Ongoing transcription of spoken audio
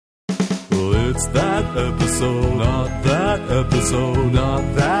It's that episode, not that episode,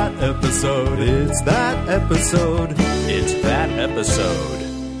 not that episode. It's that episode. It's that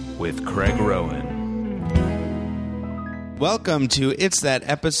episode with Craig Rowan. Welcome to It's That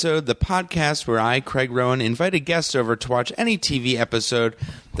Episode, the podcast where I, Craig Rowan, invite a guest over to watch any TV episode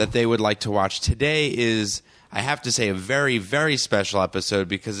that they would like to watch. Today is, I have to say, a very, very special episode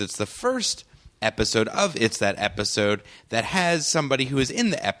because it's the first episode of It's That Episode that has somebody who is in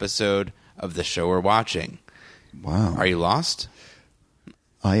the episode of the show we're watching. Wow. Are you lost?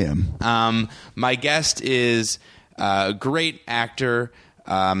 I am. My guest is a great actor,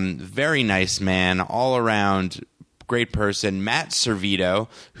 very nice man, all around great person, Matt Servitto,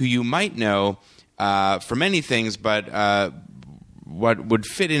 who you might know for many things, but what would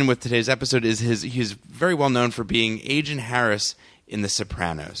fit in with today's episode is he's very well known for being Agent Harris in The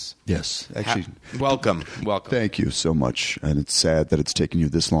Sopranos. Yes, actually. Welcome. Thank you so much. And it's sad that it's taken you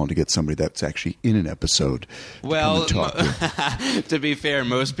this long to get somebody that's actually in an episode. Well, to be fair,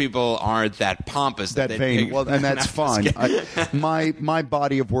 most people aren't that pompous. That vain. Well, and that's fine. My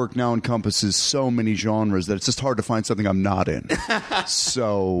body of work now encompasses so many genres that it's just hard to find something I'm not in.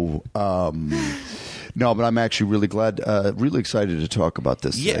 So, no, but I'm actually really glad, really excited to talk about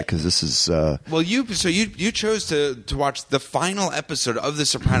this today because this is. Well, you chose to watch the final episode of The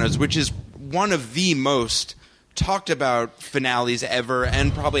Sopranos, which is one of the most talked about finales ever,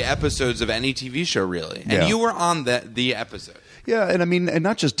 and probably episodes of any TV show, really. And you were on the episode. Yeah, and I mean, and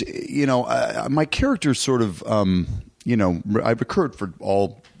not just my character sort of. I've occurred for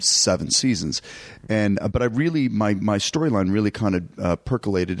all 7 seasons, but I really my storyline really kind of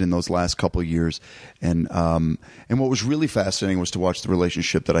percolated in those last couple of years, and what was really fascinating was to watch the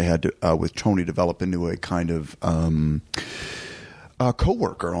relationship that I had with Tony develop into a kind of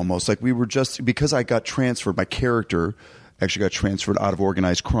coworker almost. Like we were just because I got transferred, my character actually got transferred out of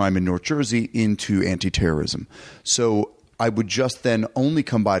organized crime in North Jersey into anti-terrorism. So I would just then only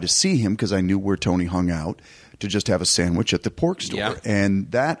come by to see him because I knew where Tony hung out, to just have a sandwich at the pork store. Yeah.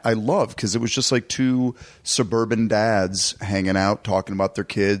 And that I loved because it was just like 2 suburban dads hanging out, talking about their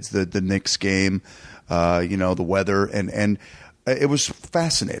kids, the Knicks game, the weather. And it was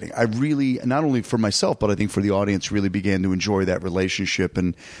fascinating. I really, not only for myself, but I think for the audience, really began to enjoy that relationship.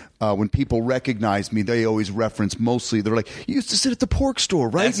 And when people recognize me, they always reference mostly, they're like, you used to sit at the pork store,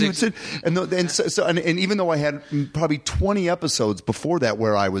 right? You would sit, and even though I had probably 20 episodes before that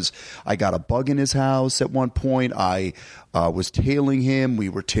where I got a bug in his house at one point, I was tailing him, we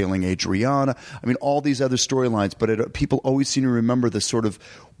were tailing Adriana. I mean, all these other storylines, but people always seem to remember the sort of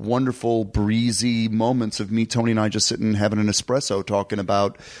wonderful, breezy moments of me, Tony, and I just sitting having an espresso talking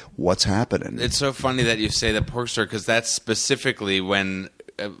about what's happening. It's so funny that you say the pork store because that's specifically when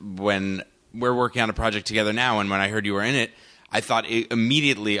we're working on a project together now, and when I heard you were in it, I thought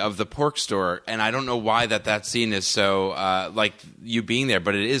immediately of the pork store, and I don't know why that scene is so like you being there,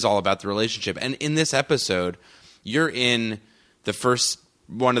 but it is all about the relationship. And in this episode, you're in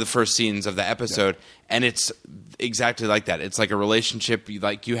one of the first scenes of the episode, and it's exactly like that. It's like a relationship.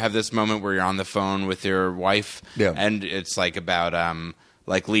 You have this moment where you're on the phone with your wife, and it's like about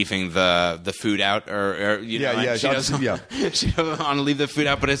like leaving the food out, she doesn't want to leave the food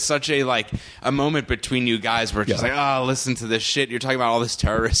out, but it's such a moment between you guys where it's just like, oh, listen to this shit. You're talking about all this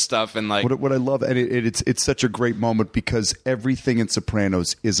terrorist stuff, and like what I love, and it's such a great moment because everything in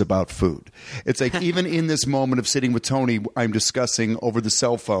Sopranos is about food. It's like even in this moment of sitting with Tony, I'm discussing over the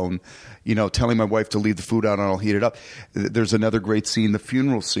cell phone, telling my wife to leave the food out and I'll heat it up. There's another great scene, the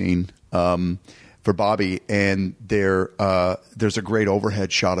funeral scene. For Bobby, and there's a great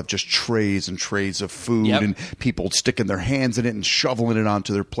overhead shot of just trays and trays of food and people sticking their hands in it and shoveling it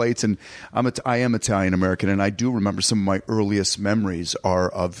onto their plates. And I am Italian American, and I do remember some of my earliest memories are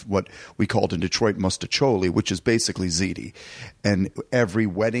of what we called in Detroit mostaccioli, which is basically ziti. And every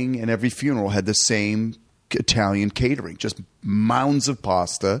wedding and every funeral had the same Italian catering, just mounds of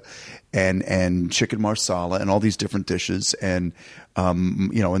pasta and chicken marsala and all these different dishes and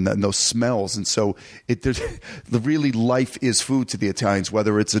and those smells. And so really life is food to the Italians,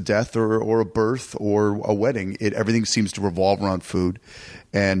 whether it's a death or a birth or a wedding. Everything seems to revolve around food.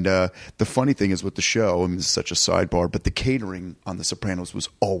 And the funny thing is with the show, I mean, this is such a sidebar, but the catering on The Sopranos was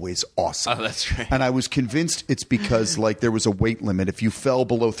always awesome. Oh, that's right. And I was convinced it's because there was a weight limit. If you fell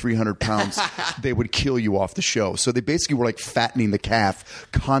below 300 pounds, they would kill you off the show. So they basically were fattening the calf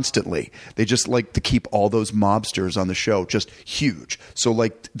constantly. They just like to keep all those mobsters on the show just huge. So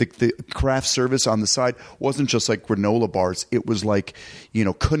the craft service on the side wasn't just like granola bars. It was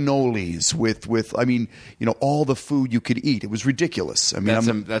cannolis with all the food you could eat. It was ridiculous. I mean,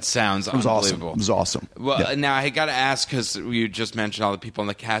 That sounds it was unbelievable. Awesome. It was awesome. Well, now I got to ask, because you just mentioned all the people in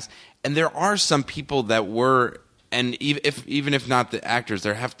the cast, and there are some people that were, and even if not the actors,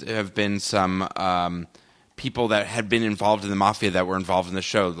 there have to have been some people that had been involved in the mafia that were involved in the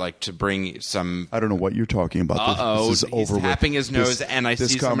show, like to bring some. I don't know what you're talking about. This is he's over tapping with. his nose, and I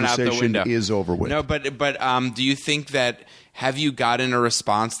see someone out the window. This conversation is over with. No, but do you think that, have you gotten a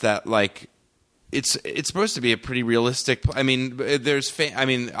response that, like, it's supposed to be a pretty realistic. I mean,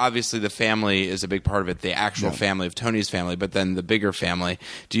 obviously the family is a big part of it, the actual family of Tony's family, but then the bigger family.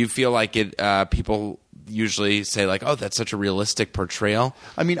 Do you feel like people usually say, like, oh, that's such a realistic portrayal?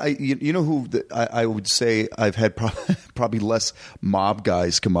 I mean, you know who I would say I've had probably less mob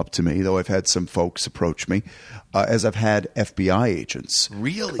guys come up to me, though I've had some folks approach me, as I've had FBI agents.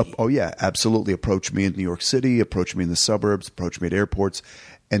 Really? Oh yeah, absolutely. Approach me in New York City, approach me in the suburbs, approach me at airports,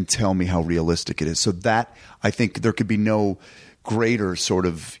 and tell me how realistic it is. So that, I think there could be no greater sort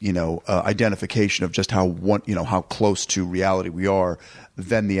of, identification of just how close to reality we are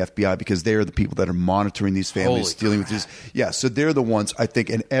than the FBI, because they're the people that are monitoring these families, dealing with this. Yeah, so they're the ones, I think,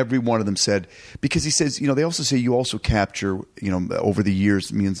 and every one of them said, because he says, they also say you also capture, over the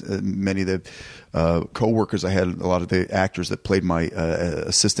years, many of the co-workers I had, a lot of the actors that played my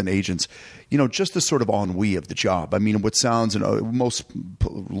assistant agents, just the sort of ennui of the job. I mean, what sounds, most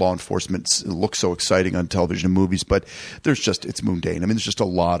law enforcement looks so exciting on television and movies, but it's mundane. I mean, there's just a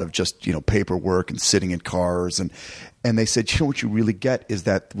lot of just, paperwork and sitting in cars. And they said, what you really get is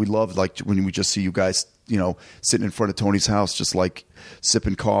that we love, like, when we just see you guys, sitting in front of Tony's house, just like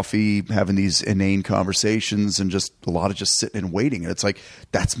sipping coffee, having these inane conversations, and just a lot of just sitting and waiting. And it's like,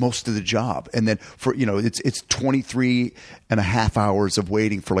 that's most of the job. And then for, it's 23 and a half hours of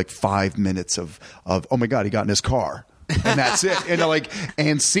waiting for like 5 minutes of, oh my God, he got in his car. And that's it.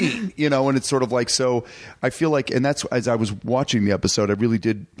 And scene, and it's sort of like, so I feel like, and that's, as I was watching the episode, I really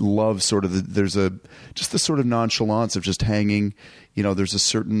did love sort of there's just the sort of nonchalance of just hanging, there's a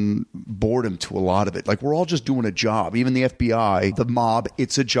certain boredom to a lot of it. Like, we're all just doing a job. Even the FBI, the mob,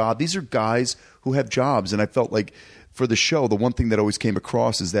 it's a job. These are guys who have jobs. And I felt like for the show, the one thing that always came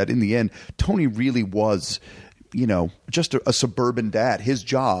across is that in the end, Tony really was, just a suburban dad. His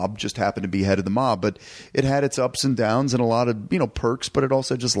job just happened to be head of the mob, but it had its ups and downs and a lot of, perks, but it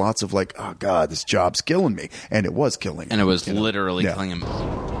also had just lots of like, oh God, this job's killing me. And it was killing him. And it was literally killing him.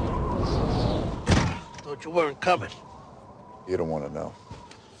 Thought you weren't coming. You don't want to know.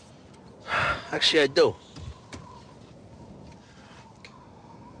 Actually, I do.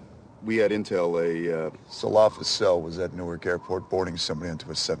 We had intel a Salafist cell was at Newark Airport boarding somebody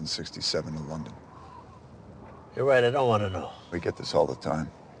into a 767 in London. You're right, I don't want to know. We get this all the time.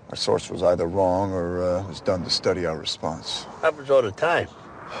 Our source was either wrong or was done to study our response. Happens all the time.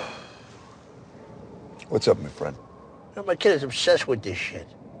 What's up, my friend? My kid is obsessed with this shit.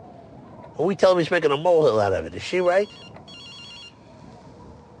 When we tell him he's making a molehill out of it, is she right?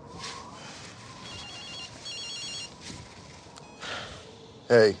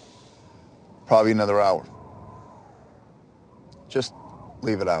 Hey, probably another hour. Just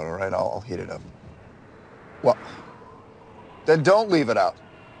leave it out, all right? I'll heat it up. Well, then don't leave it out.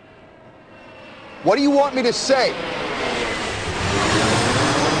 What do you want me to say?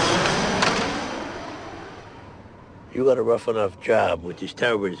 You got a rough enough job with this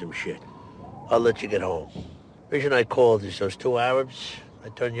terrorism shit. I'll let you get home. The reason I called is those two Arabs I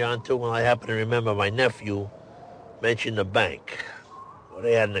turned you on to when I happen to remember my nephew mentioned the bank. Well,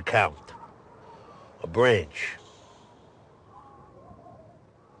 they had an account. A branch.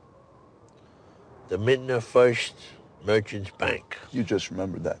 The Midner First Merchants Bank. You just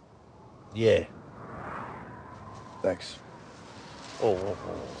remembered that. Yeah. Thanks. Oh.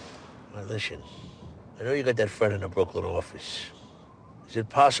 Now listen. I know you got that friend in the Brooklyn office. Is it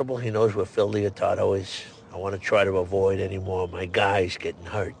possible he knows where Phil Leotardo is? I want to try to avoid any more of my guys getting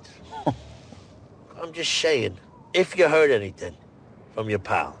hurt. I'm just saying, if you heard anything from your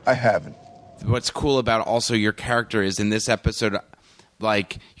pal. I haven't. What's cool about also your character is in this episode,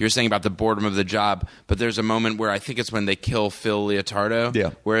 like you're saying about the boredom of the job, but there's a moment where I think it's when they kill Phil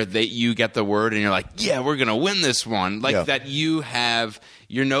Leotardo, where you get the word and you're like, yeah, we're going to win this one. Like that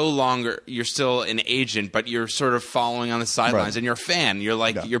you're no longer, you're still an agent, but you're sort of following on the sidelines and you're a fan. You're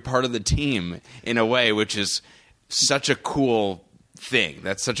like, you're part of the team in a way, which is such a cool thing.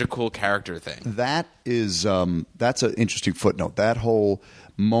 That's such a cool character thing. That is, that's an interesting footnote. That whole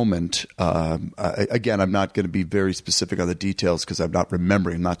moment, again, I'm not going to be very specific on the details because I'm not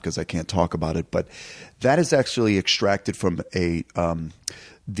remembering, not because I can't talk about it, but that is actually extracted from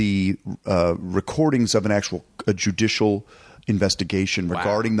the recordings of a judicial investigation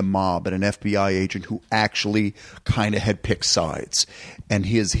regarding the mob and an FBI agent who actually kind of had picked sides. And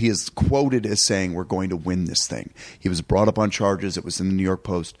he is quoted as saying, "We're going to win this thing." He was brought up on charges. It was in the New York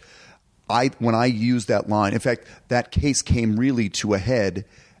Post. When I used that line, in fact, that case came really to a head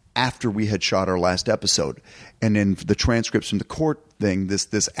after we had shot our last episode. And in the transcripts from the court thing,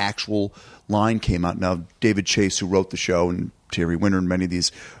 this actual line came out. Now, David Chase, who wrote the show, and Terry Winter and many of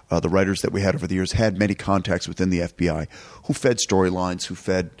these the writers that we had over the years had many contacts within the FBI who fed storylines, who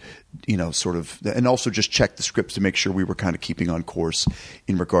fed, sort of, and also just checked the scripts to make sure we were kind of keeping on course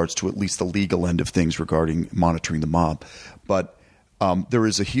in regards to at least the legal end of things regarding monitoring the mob. But there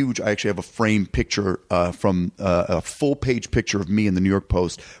is I actually have a framed picture from a full-page picture of me in the New York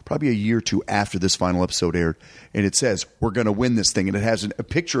Post, probably a year or two after this final episode aired, and it says, "We're going to win this thing," and it has a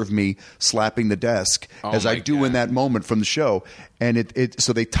picture of me slapping the desk as I do in that moment from the show, and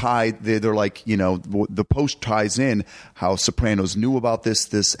so they they're like, the Post ties in how Sopranos knew about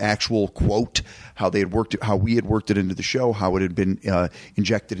this actual quote, how we had worked it into the show, how it had been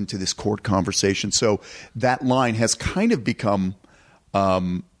injected into this court conversation. So that line has kind of become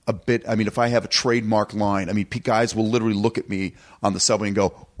a bit. I mean, if I have a trademark line, I mean, guys will literally look at me on the subway and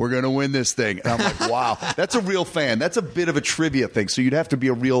go, "We're going to win this thing." And I'm like, wow, that's a real fan. That's a bit of a trivia thing. So you'd have to be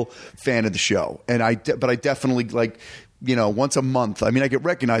a real fan of the show. And but I definitely once a month. I mean, I get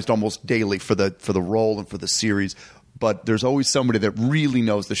recognized almost daily for the role and for the series. But there's always somebody that really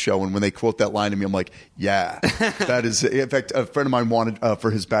knows the show, and when they quote that line to me, I'm like, "Yeah, that is." In fact, a friend of mine wanted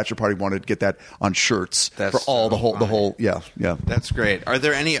for his bachelor party wanted to get that on shirts for all the whole. Yeah. That's great. Are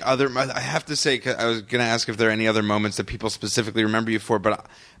there any other? I have to say, 'cause I was going to ask if there are any other moments that people specifically remember you for. But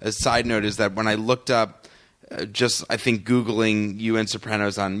a side note is that when I looked up, I think Googling you and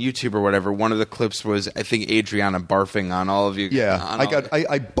Sopranos on YouTube or whatever, one of the clips was, I think, Adriana barfing on all of you. Yeah, I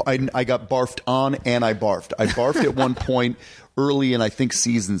got barfed on, and I barfed. I barfed at one point early in, I think,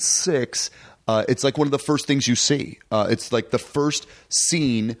 season 6. It's like one of the first things you see. It's like the first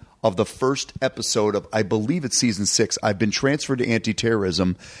scene of the first episode of, I believe it's season 6. I've been transferred to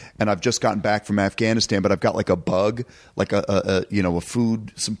anti-terrorism, and I've just gotten back from Afghanistan, but I've got like a bug, like a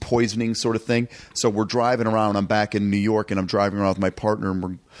food, some poisoning sort of thing. So we're driving around. I'm back in New York, and I'm driving around with my partner, and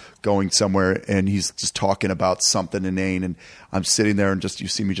we're going somewhere, and he's just talking about something inane, and I'm sitting there, and you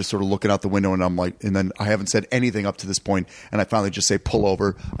see me just sort of looking out the window, and I'm like, and then I haven't said anything up to this point, and I finally just say, "Pull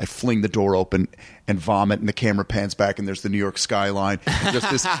over." I fling the door open and vomit, and the camera pans back, and there's the New York skyline, and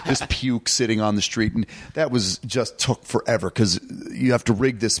just this puke sitting on the street, and that just took forever because you have to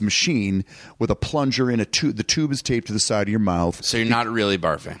rig this machine with a plunger in a tube. The tube is taped to the side of your mouth. So you're not really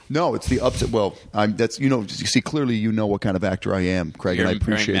barfing. No, it's the upset. Well, you see clearly what kind of actor I am, Craig, and I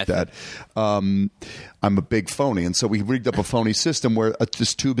appreciate that. I'm a big phony, and so we rigged up a phony system where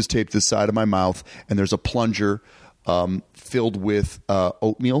this tube is taped to the side of my mouth, and there's a plunger filled with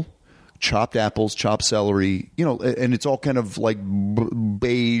oatmeal, chopped apples, chopped celery, and it's all kind of like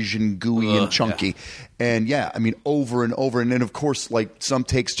beige and gooey and chunky. Yeah. And over and over. And then, of course, like some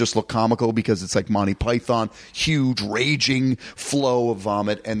takes just look comical because it's like Monty Python, huge, raging flow of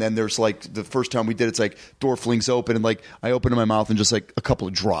vomit. And then there's like the first time we did, it's like door flings open and like I open my mouth and just like a couple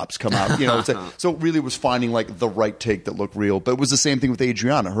of drops come out. It's like, so it really was finding like the right take that looked real. But it was the same thing with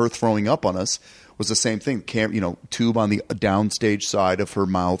Adriana. Her throwing up on us was the same thing. Tube on the downstage side of her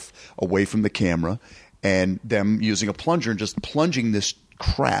mouth away from the camera, and them using a plunger and just plunging this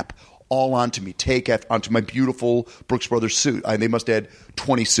crap all onto me, onto my beautiful Brooks Brothers suit. They must have had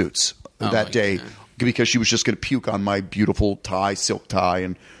 20 suits that day because she was just going to puke on my beautiful silk tie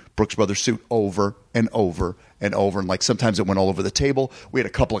and Brooks Brothers suit over and over and over. And like sometimes it went all over the table. We had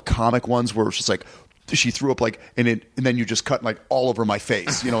a couple of comic ones where it was just like, she threw up and then you just cut like all over my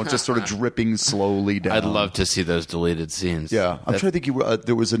face, just sort of dripping slowly down. I'd love to see those deleted scenes. Yeah, I'm trying to think.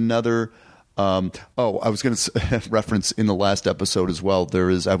 There was another. I was going to reference in the last episode as well.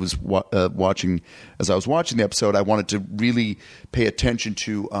 I was watching the episode. I wanted to really pay attention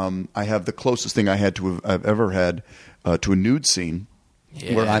to. I have the closest thing I've ever had to a nude scene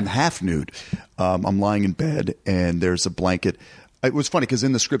where I'm half nude. I'm lying in bed and there's a blanket. It was funny because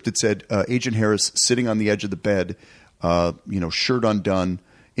in the script it said Agent Harris sitting on the edge of the bed, shirt undone,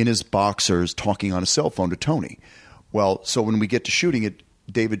 in his boxers, talking on a cell phone to Tony. Well, so when we get to shooting it,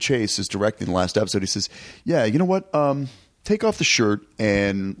 David Chase is directing the last episode. He says, "Yeah, you know what? Take off the shirt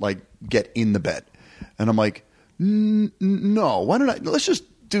and like get in the bed." And I'm like, "No, why don't I? Let's just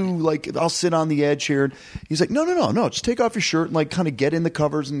I'll sit on the edge here. And he's like, no, just take off your shirt and like kind of get in the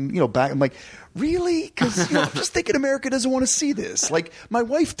covers and, back. I'm like, really? Because I'm just thinking America doesn't want to see this. Like, my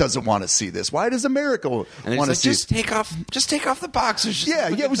wife doesn't want to see this. Why does America want to see just take off the boxers. Yeah,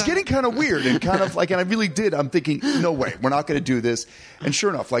 it was getting kind of weird and kind of like, and I really did. I'm thinking, no way, we're not going to do this. And sure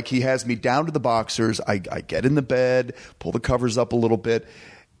enough, like he has me down to the boxers. I get in the bed, pull the covers up a little bit.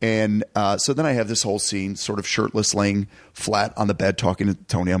 And so then I have this whole scene, sort of shirtless, laying flat on the bed, talking to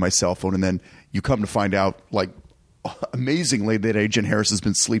Tony on my cell phone. And then you come to find out, like, amazingly, that Agent Harris has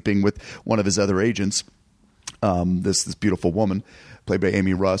been sleeping with one of his other agents, this beautiful woman, played by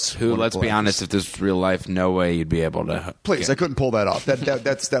Amy Russ. Who, let's be honest, if this was real life, no way you'd be able to. Please, I couldn't pull that off.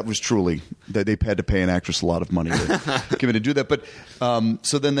 That was truly that they had to pay an actress a lot of money to give me to do that. But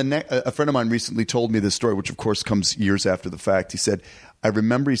so then a friend of mine recently told me this story, which of course comes years after the fact. He said,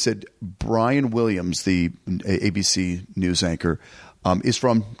 he said Brian Williams, the ABC news anchor, is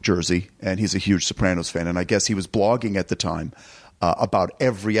from Jersey, and he's a huge Sopranos fan. And I guess he was blogging at the time about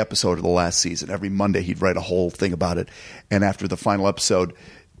every episode of the last season. Every Monday he'd write a whole thing about it. And after the final episode,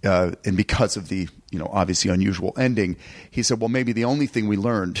 and because of the obviously unusual ending, he said, well, maybe the only thing we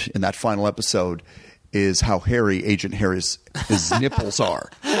learned in that final episode is how hairy Agent Harris's nipples are.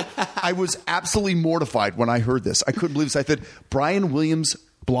 I was absolutely mortified when I heard this. I couldn't believe this. I thought, Brian Williams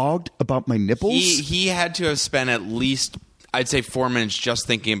blogged about my nipples? He had to have spent at least, I'd say, 4 minutes just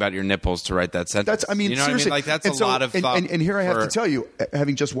thinking about your nipples to write that sentence. You know seriously. what I mean? Like, that's a lot of thought. And here I have to tell you,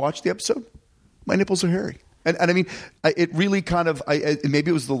 having just watched the episode, my nipples are hairy. And I mean, it really kind of,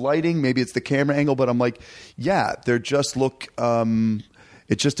 maybe it was the lighting, maybe it's the camera angle, but I'm like, yeah, they just look,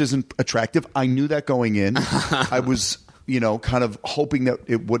 it just isn't attractive. I knew that going in. I was, kind of hoping that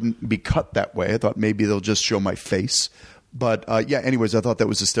it wouldn't be cut that way. I thought maybe they'll just show my face. But anyways, I thought that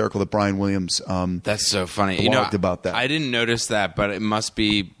was hysterical that Brian Williams that's so funny. blogged about that. I didn't notice that, but it must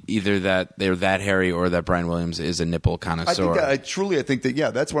be either that they're that hairy or that Brian Williams is a nipple connoisseur. I think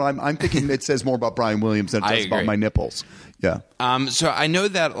that that's what I'm thinking. It says more about Brian Williams than it does about my nipples. Yeah. So I know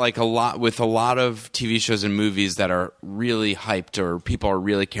that like a lot of TV shows and movies that are really hyped or people are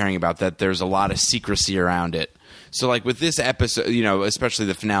really caring about, that there's a lot of secrecy around it. So like with this episode, especially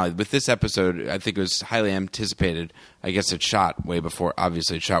the finale, with this episode, I think it was highly anticipated. I guess it shot way before it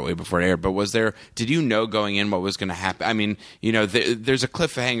aired. But did you know going in what was going to happen? I mean, there's a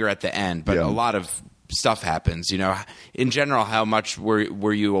cliffhanger at the end, but a lot of stuff happens. In general, how much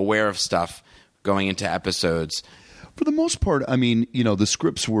were you aware of stuff going into episodes? For the most part, I mean, the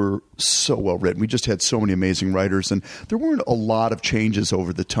scripts were so well written. We just had so many amazing writers, and there weren't a lot of changes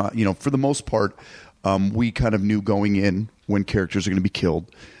over the time. For the most part, we kind of knew going in when characters are going to be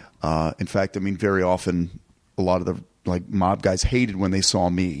killed. In fact, I mean, very often a lot of the mob guys hated when they saw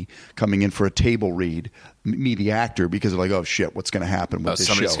me coming in for a table read, me the actor, because they're like, oh shit, what's going to happen with this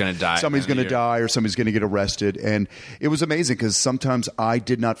show? Somebody's going to die. Somebody's going to die, or somebody's going to get arrested. And it was amazing because sometimes I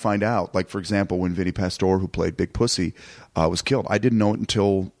did not find out. Like, for example, when Vinny Pastore, who played Big Pussy, was killed, I didn't know it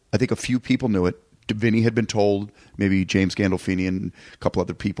until I think a few people knew it. Vinny had been told, maybe James Gandolfini and a couple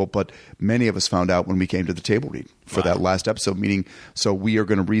other people, but many of us found out when we came to the table read for that last episode, meaning so we are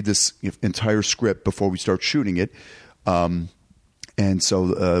going to read this entire script before we start shooting it. And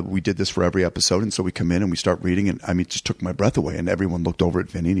so we did this for every episode, and so we come in and we start reading, and I mean, it just took my breath away, and everyone looked over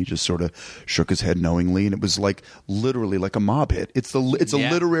at Vinny, and he just sort of shook his head knowingly, and it was like literally like a mob hit. It's a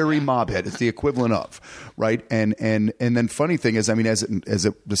literary mob hit. It's the equivalent of, right? And then funny thing is, I mean,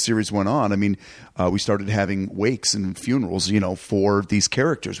 the series went on, I mean, we started having wakes and funerals, for these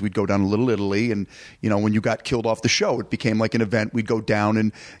characters. We'd go down to Little Italy, and when you got killed off the show, it became like an event. We'd go down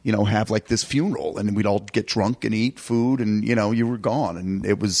and have like this funeral, and we'd all get drunk and eat food, and you were gone. And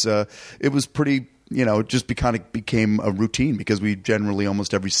it was pretty, just kind of became a routine because we generally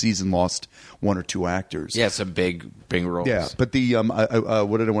almost every season lost one or two actors. Yeah, some big roles. Yeah, but the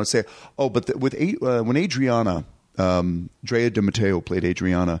what did I want to say? Oh, but when Adriana, Drea De Matteo played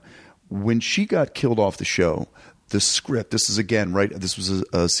Adriana, when she got killed off the show, the script. This is again right. This was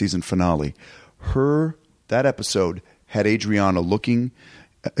a season finale. That episode had Adriana looking.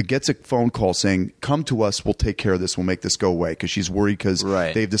 Gets a phone call saying, come to us, we'll take care of this, we'll make this go away, because she's worried because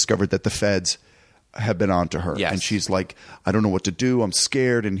they've discovered that the feds have been on to her. Yes. And she's like, I don't know what to do, I'm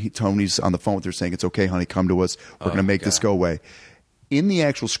scared. And Tony's on the phone with her saying, it's okay, honey, come to us, we're going to make this go away. In the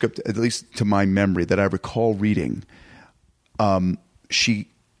actual script, at least to my memory that I recall reading, she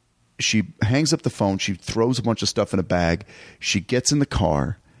hangs up the phone, she throws a bunch of stuff in a bag, she gets in the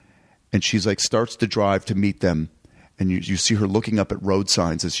car, and she's like starts to drive to meet them. And you see her looking up at road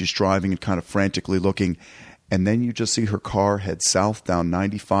signs as she's driving and kind of frantically looking. And then you just see her car head south down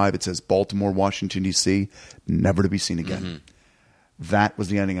 95. It says Baltimore, Washington, D.C., never to be seen again. Mm-hmm. that was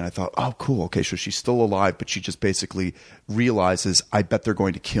the ending. And I thought, oh, cool. Okay, so she's still alive, but she just basically realizes, I bet they're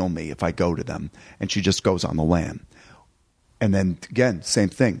going to kill me if I go to them. And she just goes on the lam. And then, again, same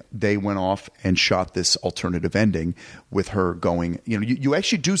thing. They went off and shot this alternative ending with her going, you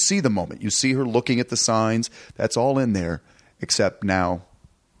actually do see the moment. You see her looking at the signs. That's all in there, except now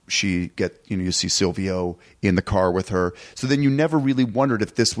you see Silvio in the car with her. So then you never really wondered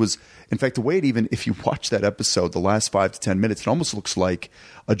if this was, in fact, the way if you watch that episode, the last 5 to 10 minutes, it almost looks like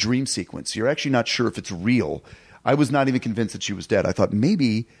a dream sequence. You're actually not sure if it's real. I was not even convinced that she was dead. I thought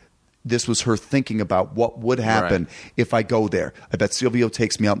maybe this was her thinking about what would happen if I go there. I bet Silvio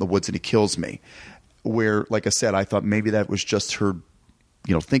takes me out in the woods and he kills me. Where, like I said, I thought maybe that was just her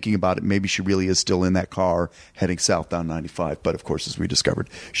thinking about it. Maybe she really is still in that car heading south down 95. But of course, as we discovered,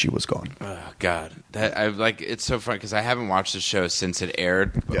 she was gone. Oh God, it's so funny because I haven't watched the show since it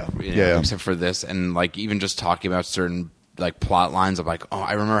aired. Yeah. Except for this, and even just talking about certain plot lines of I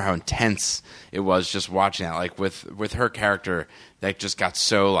remember how intense it was just watching that. With her character, that just got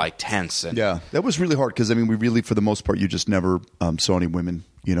so tense. And yeah, that was really hard because we really, for the most part, you just never saw any women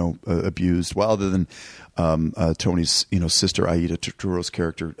abused. Well, other than Tony's sister Aida Turturro's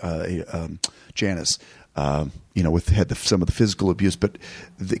character Janice. Had some of the physical abuse, but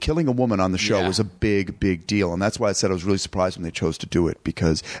killing a woman on the show was a big, big deal. And that's why I said I was really surprised when they chose to do it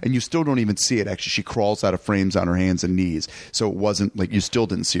and you still don't even see it. Actually, she crawls out of frames on her hands and knees. So it wasn't you still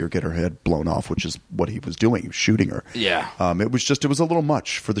didn't see her get her head blown off, which is what he was doing. He was shooting her. Yeah. It was a little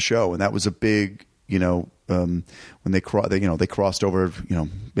much for the show. And that was a big, when they crossed over,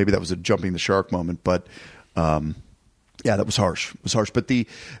 maybe that was a jumping the shark moment, but, yeah, that was harsh. It was harsh. But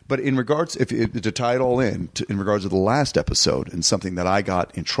in regards, to tie it all in regards to the last episode and something that I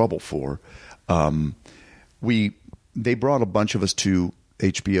got in trouble for, they brought a bunch of us to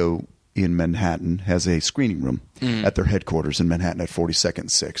HBO in Manhattan, has a screening room at their headquarters in Manhattan at 42nd and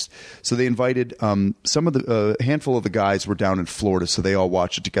 6th. So they invited some of a handful of the guys were down in Florida, so they all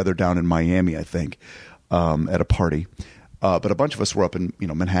watched it together down in Miami, I think, at a party. But a bunch of us were up in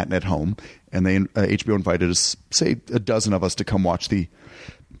Manhattan at home, and HBO invited us, say a dozen of us, to come watch the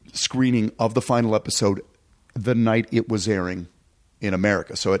screening of the final episode the night it was airing in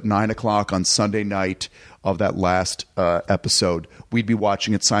America. So at 9:00 on Sunday night of that last episode, we'd be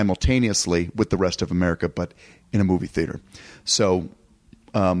watching it simultaneously with the rest of America, but in a movie theater. So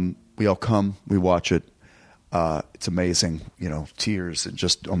we all come, we watch it. It's amazing, tears and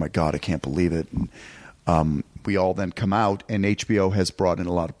just, oh my God, I can't believe it. And, we all then come out, and HBO has brought in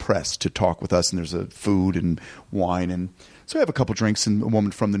a lot of press to talk with us, and there's food and wine. And so I have a couple drinks, and a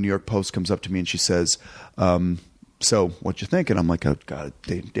woman from the New York Post comes up to me, and she says, so what'd you think? And I'm like, oh, God,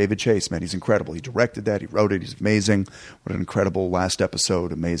 David Chase, man, he's incredible. He directed that. He wrote it. He's amazing. What an incredible last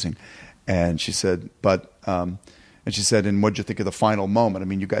episode. Amazing. And she said, and what'd you think of the final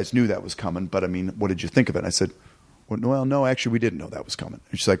moment? You guys knew that was coming, but what did you think of it? And I said, well, no, actually, we didn't know that was coming.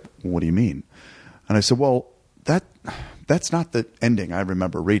 And she's like, well, what do you mean? And I said, well, that's not the ending I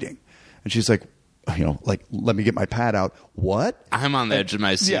remember reading. And she's like, let me get my pad out. What? I'm on the edge of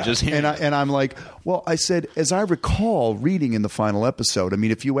my seat. Yeah. Just hearing and I'm like, well, I said, as I recall reading in the final episode,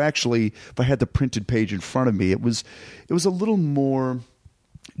 if I had the printed page in front of me, it was a little more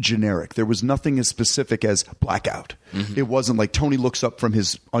generic. There was nothing as specific as blackout. Mm-hmm. It wasn't like Tony looks up from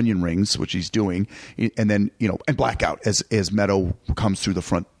his onion rings, which he's doing, and then and blackout as Meadow comes through the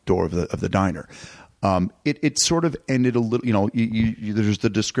front door of the diner. It sort of ended a little, there's the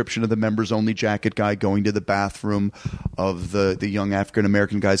description of the members only jacket guy going to the bathroom, of the young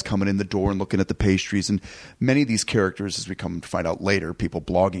African-American guys coming in the door and looking at the pastries. And many of these characters, as we come to find out later, people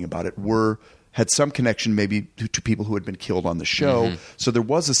blogging about it, had some connection maybe to people who had been killed on the show. Mm-hmm. So there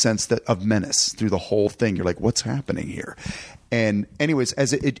was a sense of menace through the whole thing. You're like, what's happening here? And anyways,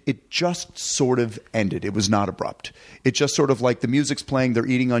 as it just sort of ended. It was not abrupt. It just sort of like the music's playing, they're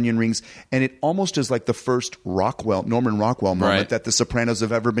eating onion rings, and it almost is like the first Norman Rockwell moment that The Sopranos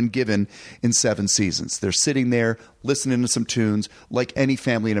have ever been given in 7 seasons. They're sitting there listening to some tunes like any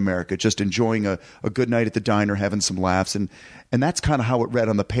family in America, just enjoying a good night at the diner, having some laughs. And that's kind of how it read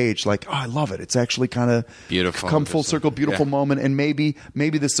on the page. Like, oh, I love it. It's actually kind of beautiful, come full circle, beautiful moment. And maybe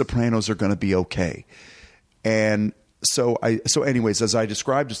The Sopranos are going to be okay. And so anyways, as I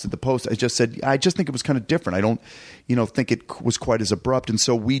described this to the Post, I just said, I just think it was kind of different. I don't, think it was quite as abrupt. And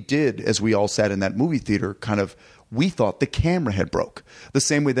so we did, as we all sat in that movie theater, we thought the camera had broke. The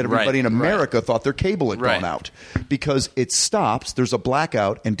same way that everybody in America thought their cable had gone out. Because it stops, there's a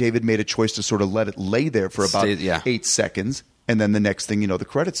blackout, and David made a choice to sort of let it lay there for about 8 seconds. And then the next thing, the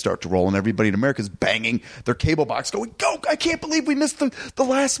credits start to roll, and everybody in America is banging their cable box going, go, I can't believe we missed the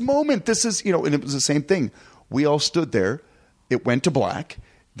last moment. This is, and it was the same thing. We all stood there, it went to black.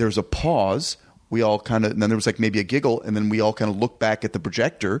 There's a pause. We all kind of, and then there was like maybe a giggle, and then we all kind of look back at the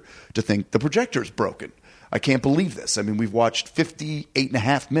projector to think the projector's broken. I can't believe this. I mean, we've watched 58 and a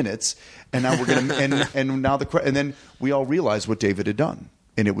half minutes, and now we're going to, and now and then we all realized what David had done,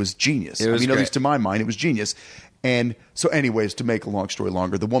 and it was genius. It was at great. least to my mind, it was genius. And so anyways, to make a long story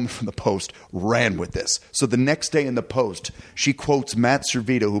longer, the woman from the Post ran with this. So the next day in the Post, she quotes Matt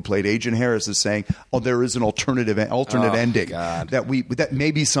Servitto, who played Agent Harris, as saying, "Oh, there is an alternate ending that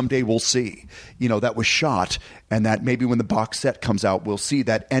maybe someday we'll see. You know, that was shot, and that maybe when the box set comes out, we'll see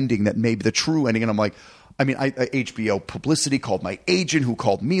that ending, that maybe the true ending." And I'm like, HBO publicity called my agent, who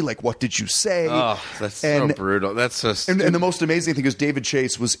called me, like, "What did you say?" Oh, that's so brutal. That's so stupid. And the most amazing thing is David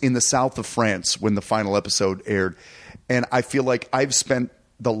Chase was in the south of France when the final episode aired. And I feel like I've spent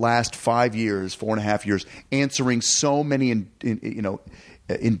the last 4.5 years, answering so many,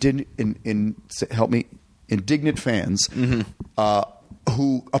 indignant fans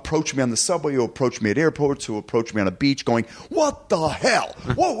who approach me on the subway, who approach me at airports, who approach me on a beach going, "What the hell?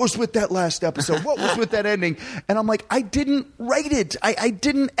 What was with that last episode? What was with that ending?" And I'm like, I didn't write it. I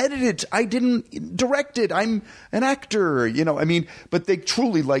didn't edit it. I didn't direct it. I'm an actor, but they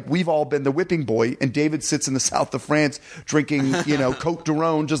truly, like, we've all been the whipping boy, and David sits in the south of France drinking, Cote de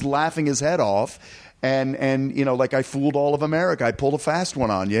Rhone, just laughing his head off. And like, I fooled all of America. I pulled a fast one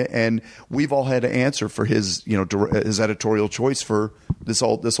on you, and we've all had to answer for his, his editorial choice for this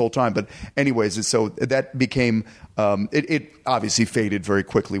whole time. But anyways, so that became it obviously faded very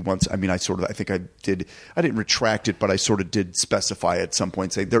quickly once. I mean, I didn't retract it, but I sort of did specify at some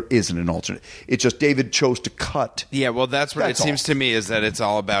point, say there isn't an alternate. It's just David chose to cut. Yeah, well, that's what it seems to me, is that it's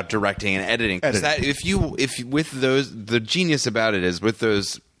all about directing and editing. Because that if with those, the genius about it is with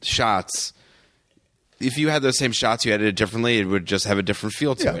those shots. If you had those same shots, you edited it differently, it would just have a different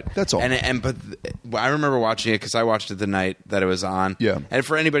feel to it. That's all. But I remember watching it because I watched it the night that it was on. Yeah. And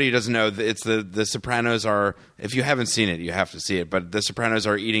for anybody who doesn't know, it's the Sopranos are. If you haven't seen it, you have to see it. But the Sopranos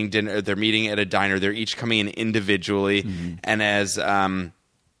are eating dinner. They're meeting at a diner. They're each coming in individually, and as now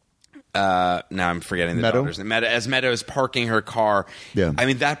I'm forgetting the daughter's name. As Meadows parking her car. Yeah. I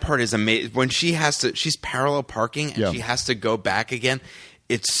mean, that part is amazing. When she's parallel parking and she has to go back again.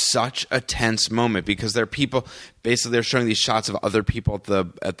 It's such a tense moment because there are people. Basically, they're showing these shots of other people at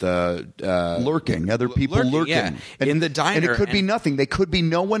the lurking, other people lurking in the diner, and it could be nothing. They could be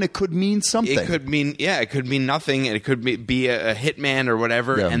no one. It could mean something. It could mean nothing. It could be a hitman or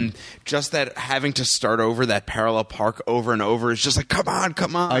whatever. Yeah. And just that having to start over that parallel park over and over is just like, come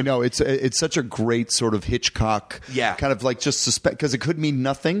on. I know it's such a great sort of Hitchcock, kind of like just suspect, because it could mean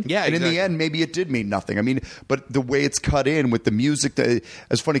nothing. Yeah, and in the end, maybe it did mean nothing. I mean, but the way it's cut in with the music,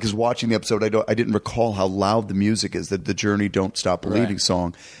 it's funny because watching the episode, I didn't recall how loud the music is. That the Journey "Don't Stop Believing"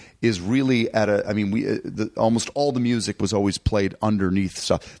 song is really at a. I mean, almost all the music was always played underneath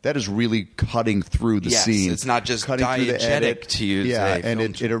stuff. That is really cutting through the scene. It's not just cutting through the edit, to use. Yeah, and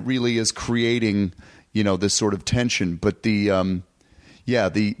it really is creating this sort of tension. But I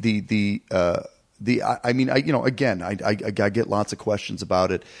get lots of questions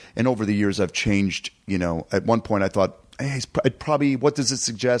about it, and over the years I've changed. At one point I thought, hey, probably, what does it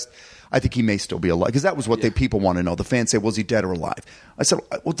suggest? I think he may still be alive, because that was what people want to know. The fans say, was he dead or alive? I said,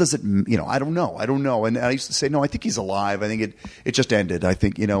 well, does it, I don't know. And I used to say, no, I think he's alive. I think it just ended. I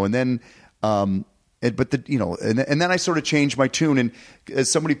think, and then, and then I sort of changed my tune. And as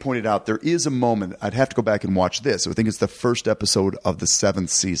somebody pointed out, there is a moment, I'd have to go back and watch this. I think it's the first episode of the 7th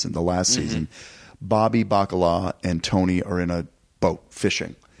season, the last season. Bobby, Bacala, and Tony are in a boat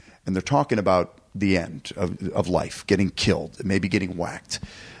fishing, and they're talking about the end of life, getting killed, maybe getting whacked.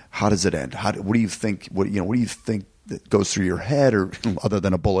 How does it end? What do you think? What do you think that goes through your head, or other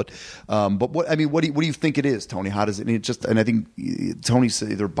than a bullet? But what do you think it is, Tony? How does it? And I think Tony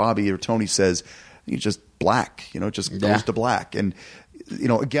says, either Bobby or Tony says, it's just black. It just goes to black. And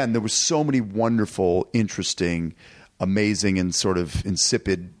again, there was so many wonderful, interesting, amazing, and sort of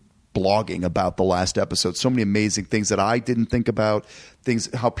insipid blogging about the last episode. So many amazing things that I didn't think about.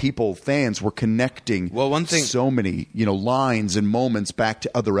 Things, how fans were connecting. Well, one thing, so many, lines and moments back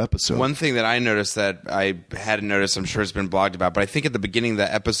to other episodes. One thing that I noticed that I hadn't noticed, I'm sure it's been blogged about, but I think at the beginning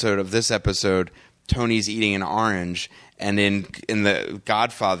of this episode, Tony's eating an orange, and in the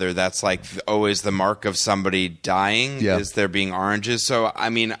Godfather, that's like always the mark of somebody dying, is there being oranges. So, I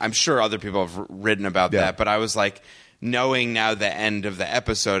mean, I'm sure other people have written about that, but I was like, knowing now the end of the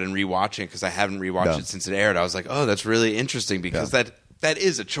episode and rewatching, because I haven't rewatched it since it aired, I was like, oh, that's really interesting, because that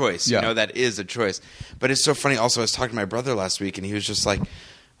is a choice. That is a choice. But it's so funny. Also, I was talking to my brother last week, and he was just like,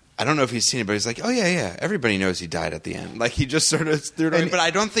 I don't know if he's seen it, but he's like, oh yeah, everybody knows he died at the end. Like he just sort of threw it away. But I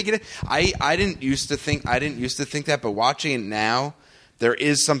don't think it. I didn't used to think that, but watching it now, there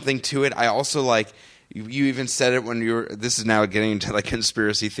is something to it. I also like. You even said it when you were. This is now getting into like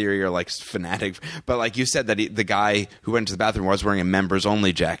conspiracy theory or like fanatic, but like you said that the guy who went to the bathroom was wearing a members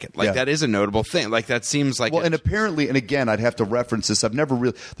only jacket. Like that is a notable thing. Like that seems like and apparently, and again, I'd have to reference this. I've never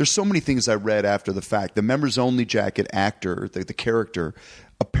really. There's so many things I read after the fact. The members only jacket actor, the character,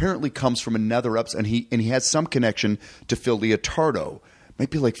 apparently comes from another episode, and he has some connection to Phil Leotardo.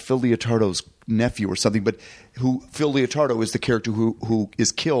 Might be like Phil Leotardo's nephew or something, but Phil Leotardo is the character who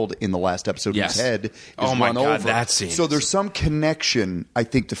is killed in the last episode. Yes. Whose head is oh my run God, over. That scene. So there's some connection, I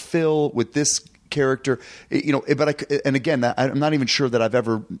think, to Phil with this character. But and again, I'm not even sure that I've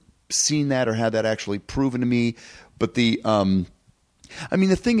ever seen that or had that actually proven to me. But the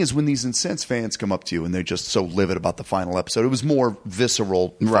thing is, when these incensed fans come up to you and they're just so livid about the final episode, it was more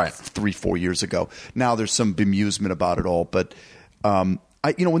visceral, right, 3-4 years ago. Now there's some bemusement about it all, but.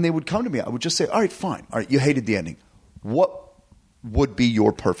 When they would come to me, I would just say, all right, fine. All right, you hated the ending. What would be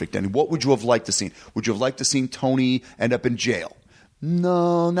your perfect ending? What would you have liked to see? Would you have liked to see Tony end up in jail?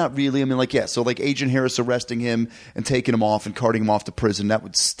 No, not really. I mean, so Agent Harris arresting him and taking him off and carting him off to prison, that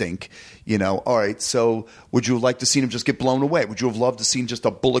would stink. All right, so would you have liked to see him just get blown away? Would you have loved to see just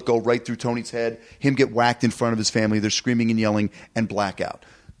a bullet go right through Tony's head, him get whacked in front of his family, they're screaming and yelling, and black out?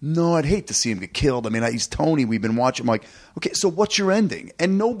 No, I'd hate to see him get killed. I mean, he's Tony. We've been watching. I'm like, okay, so what's your ending?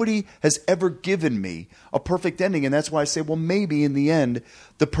 And nobody has ever given me a perfect ending. And that's why I say, well, maybe in the end,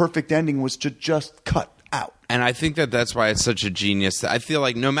 the perfect ending was to just cut out. And I think that's why it's such a genius. I feel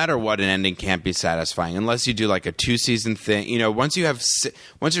like no matter what, an ending can't be satisfying unless you do like a 2-season thing. Once you're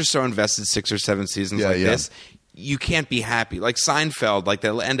so invested 6 or 7 seasons this, you can't be happy. Like Seinfeld, like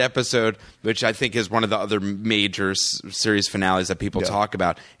the end episode, which I think is one of the other major series finales that people talk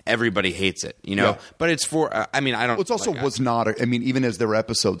about. Everybody hates it, but it's for, I don't. Well, it's also was not, even as their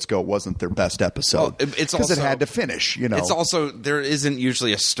episodes go, it wasn't their best episode. Well, it's because it had to finish, It's also, there isn't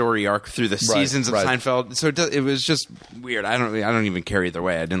usually a story arc through the seasons of Seinfeld. So it was just weird. I don't even care either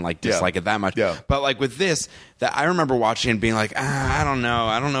way. I didn't dislike it that much. Yeah. But like with this, that I remember watching and being like, I don't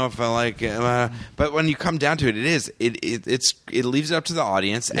know if I like it. But when you come down to it, it leaves it up to the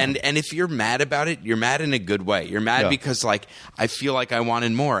audience. Yeah. And if you're mad about it, you're mad in a good way. You're mad because I feel like I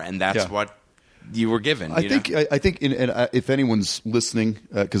wanted more, and that's what you were given. I think if anyone's listening,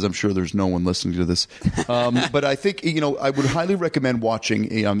 because I'm sure there's no one listening to this, but I think I would highly recommend watching.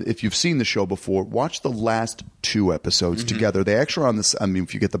 If you've seen the show before, watch the last 2 episodes together. They actually are on this.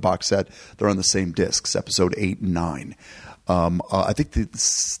 If you get the box set, they're on the same discs. Episode 8 and 9. I think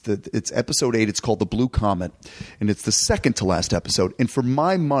it's episode 8. It's called The Blue Comet, and it's the second to last episode. And for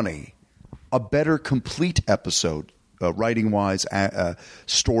my money, a better complete episode, writing-wise,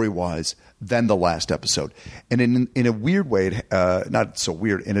 story-wise, than the last episode. And in a weird way, not so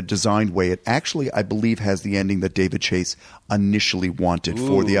weird, in a designed way, it actually, I believe, has the ending that David Chase initially wanted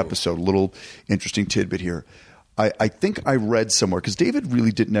for the episode. A little interesting tidbit here. I think I read somewhere, because David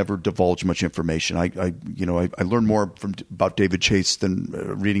really didn't ever divulge much information. I learned more about David Chase than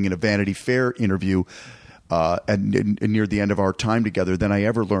reading in a Vanity Fair interview and near the end of our time together than I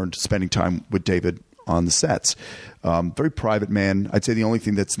ever learned spending time with David on the sets. Very private man. I'd say the only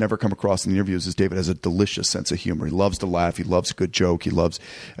thing that's never come across in the interviews is David has a delicious sense of humor. He loves to laugh. He loves a good joke. He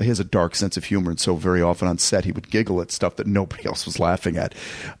has a dark sense of humor, and so very often on set he would giggle at stuff that nobody else was laughing at.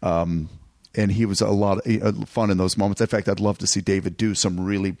 And he was a lot of fun in those moments. In fact, I'd love to see David do some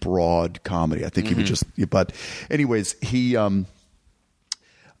really broad comedy. I think he would just. But, anyways, he.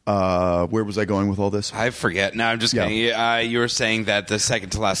 Where was I going with all this? I forget. No, I'm just kidding. You were saying that the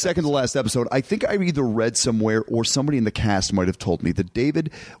second to last episode. I think I either read somewhere or somebody in the cast might have told me that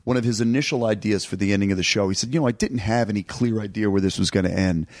David, one of his initial ideas for the ending of the show, he said, I didn't have any clear idea where this was going to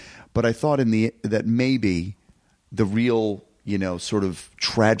end, but I thought that maybe the real sort of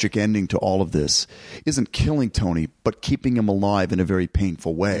tragic ending to all of this isn't killing Tony, but keeping him alive in a very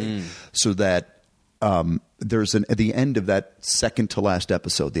painful way, so that there's at the end of that second to last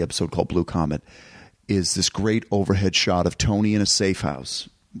episode, the episode called Blue Comet, is this great overhead shot of Tony in a safe house,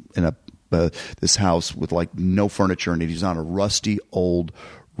 in this house with no furniture in it. He's on a rusty, old,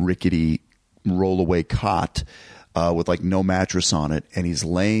 rickety rollaway cot with no mattress on it, and he's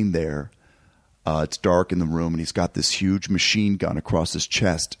laying there. It's dark in the room, and he's got this huge machine gun across his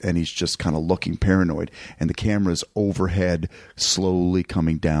chest, and he's just kind of looking paranoid. And the camera's overhead, slowly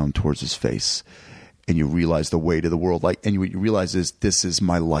coming down towards his face. And you realize the weight of the world. And what you realize is, this is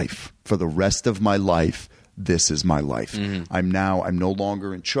my life. For the rest of my life, this is my life. I'm no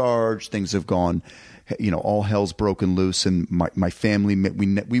longer in charge. Things have gone, all hell's broken loose, and my family,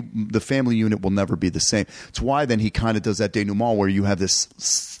 the family unit will never be the same. It's why then he kind of does that denouement where you have this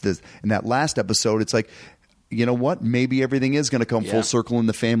in that last episode. It's like, you know what? Maybe everything is going to come full circle, and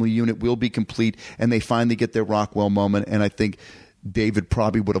the family unit will be complete, and they finally get their Rockwell moment. And I think David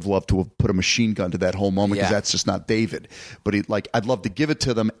probably would have loved to have put a machine gun to that whole moment, because that's just not David. But I'd love to give it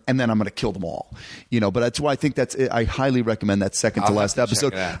to them, and then I'm going to kill them all. But that's why I think I highly recommend that second to last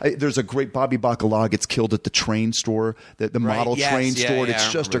episode. There's a great Bobby Bacala gets killed at the train store, the model train store. And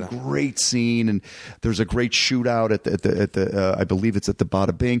it's just a great scene, and there's a great shootout at the I believe it's at the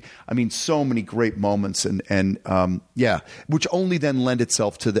Bada Bing. I mean, so many great moments, and which only then lend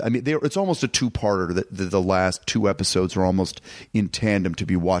itself to it's almost a two-parter. The last two episodes are almost in tandem to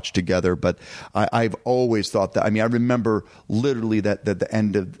be watched together. But I've always thought that. I remember literally that the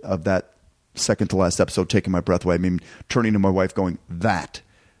end of that second to last episode taking my breath away. Turning to my wife going, that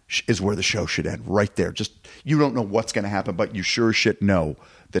is where the show should end, right there. Just, you don't know what's going to happen, but you sure shit know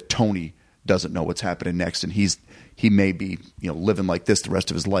that Tony doesn't know what's happening next, and he may be living like this the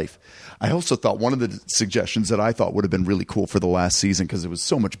rest of his life. I also thought one of the suggestions that I thought would have been really cool for the last season, because there was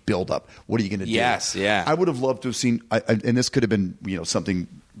so much buildup. What are you going to do? Yes, yeah. I would have loved to have seen, and this could have been something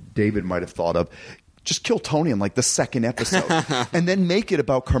David might have thought of. Just kill Tony in the second episode, and then make it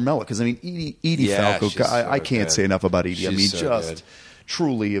about Carmela. Because Edie Falco, I can't say enough about Edie. She's so good.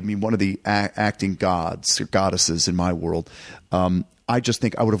 Truly, one of the acting gods or goddesses in my world. I just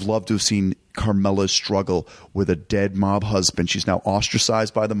think I would have loved to have seen Carmela's struggle with a dead mob husband. She's now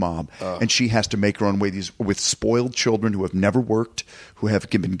ostracized by the mob, and she has to make her own way with spoiled children who have never worked, who have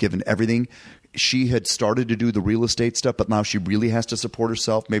been given everything. She had started to do the real estate stuff, but now she really has to support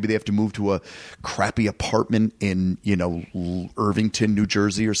herself. Maybe they have to move to a crappy apartment in, Irvington, New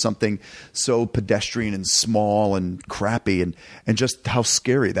Jersey or something so pedestrian and small and crappy, and just how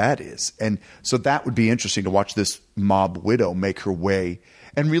scary that is. And so that would be interesting to watch this mob widow make her way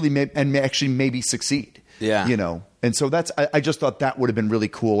and really actually maybe succeed. Yeah. And so I just thought that would have been really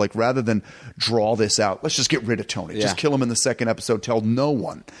cool. Rather than draw this out, let's just get rid of Tony. Just kill him in the second episode, tell no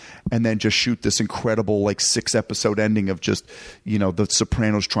one, and then just shoot this incredible 6-episode ending of just, the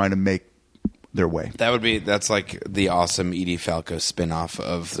Sopranos trying to make their way. That's like the awesome Edie Falco spinoff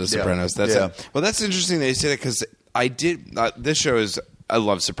of The Sopranos. Well, that's interesting that you say that, because I did this show is, I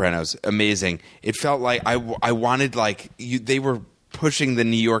love Sopranos, amazing. It felt like I wanted they were pushing the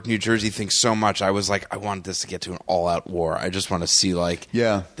New York, New Jersey thing so much. I was like, I wanted this to get to an all-out war. I just want to see that.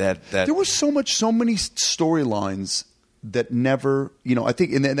 There was so many storylines that never, I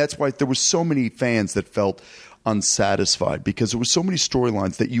think, and that's why there were so many fans that felt unsatisfied, because there were so many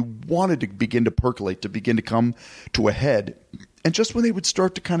storylines that you wanted to begin to percolate, to begin to come to a head, and just when they would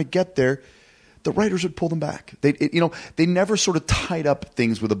start to kind of get there, the writers would pull them back. They never sort of tied up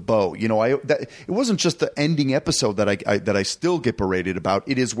things with a bow. It wasn't just the ending episode that I still get berated about.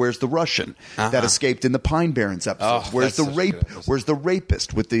 It is, where's the Russian that escaped in the Pine Barrens episode? Where's the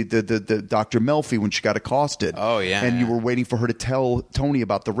rapist with the Dr. Melfi when she got accosted? Oh yeah, and you were waiting for her to tell Tony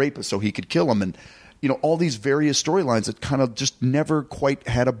about the rapist so he could kill him, and all these various storylines that kind of just never quite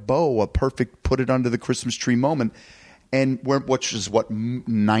had a bow, a perfect put it under the Christmas tree moment. And which is what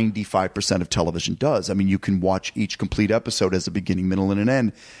 95% of television does. You can watch each complete episode as a beginning, middle, and an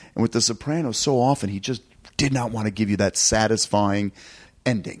end. And with The Sopranos, so often he just did not want to give you that satisfying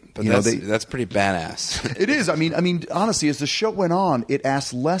ending. But that's pretty badass. It is. Honestly, as the show went on, it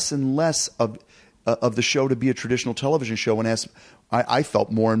asked less and less of the show to be a traditional television show, and I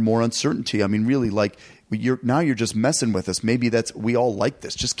felt more and more uncertainty. Really, you're just messing with us. Maybe we all like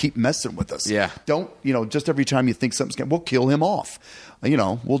this. Just keep messing with us. Yeah. Don't, just every time you think something's we'll kill him off.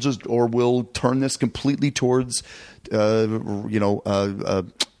 We'll turn this completely towards,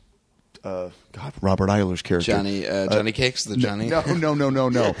 Robert Eiler's character, Johnny Cakes, Johnny. No.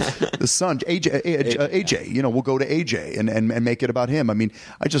 The son, AJ. We'll go to AJ and make it about him.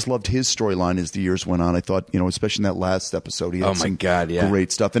 I just loved his storyline as the years went on. I thought, especially in that last episode, he had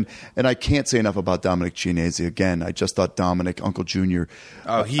great stuff. And I can't say enough about Dominic Chianese. Again, I just thought Dominic, Uncle Junior.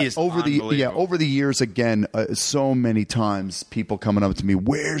 Oh, he is over the years. Again, so many times people coming up to me,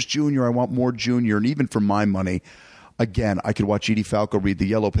 "Where's Junior? I want more Junior." And even for my money. Again, I could watch Edie Falco read the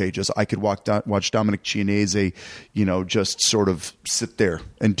Yellow Pages. I could watch Dominic Chianese, just sort of sit there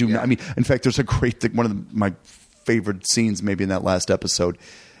and do. Yeah. In fact, there's a great thing. One of my favorite scenes, maybe in that last episode,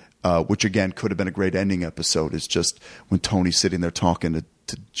 which again could have been a great ending episode, is just when Tony's sitting there talking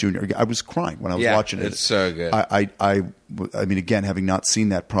to Junior. I was crying when I was watching it. It's so good. Again, having not seen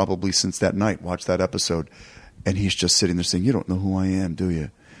that probably since that night, watched that episode, and he's just sitting there saying, "You don't know who I am, do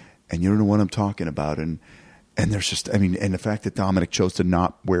you? And you don't know what I'm talking about." And there's just, I mean, and the fact that Dominic chose to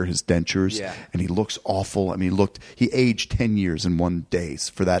not wear his dentures, and he looks awful. I mean, he aged 10 years in one day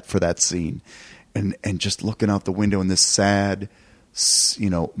for that scene, and just looking out the window in this sad,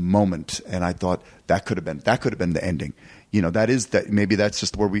 moment. And I thought that could have been the ending. Maybe that's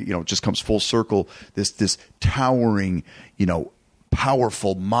just where we, it just comes full circle. This towering,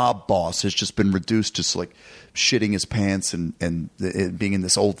 powerful mob boss has just been reduced to like shitting his pants and being in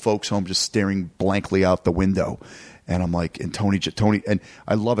this old folks home, just staring blankly out the window. And I'm like, and Tony, and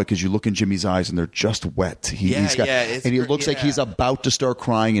I love it because you look in Jimmy's eyes and they're just wet. He looks like he's about to start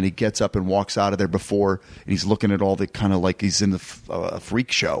crying, and he gets up and walks out of there before, and he's looking at all the kind of like he's in a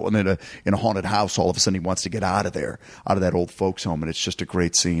freak show, and then in a haunted house. All of a sudden, he wants to get out of there, out of that old folks home, and it's just a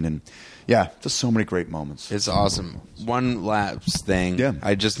great scene. And just so many great moments. It's awesome. One last thing,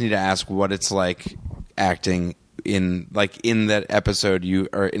 I just need to ask what it's like acting in that episode. You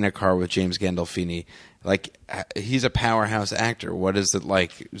are in a car with James Gandolfini. Like, he's a powerhouse actor. What is it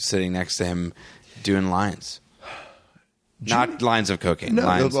like sitting next to him doing lines? Not lines of cocaine. No,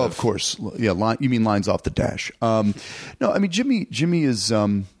 lines of course. Yeah, you mean lines off the dash. No, I mean, Jimmy is,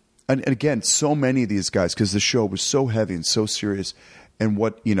 and again, so many of these guys, because the show was so heavy and so serious. And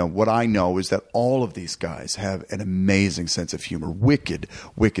what I know is that all of these guys have an amazing sense of humor, wicked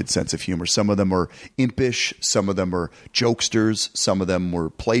sense of humor. Some of them are impish, some of them are jokesters, some of them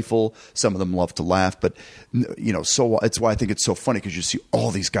were playful, some of them love to laugh. But so it's why I think it's so funny, because you see all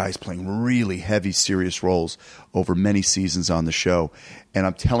these guys playing really heavy, serious roles over many seasons on the show. And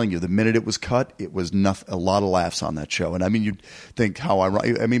I'm telling you, the minute it was cut, it was a lot of laughs on that show. And I mean, you'd think how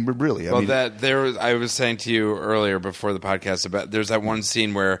I mean, but really, I was saying to you earlier before the podcast about there's that one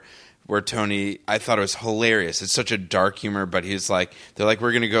scene where Tony, I thought it was hilarious. It's such a dark humor, but he's like, they're like,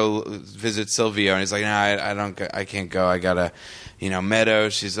 we're gonna go visit Silvio, and he's like, no, I can't go. I gotta, Meadow.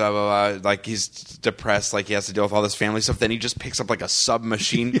 She's blah blah blah. Like, he's depressed, like he has to deal with all this family stuff. Then he just picks up like a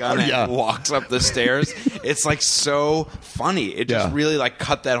submachine gun and walks up the stairs. It's like so funny. It just really like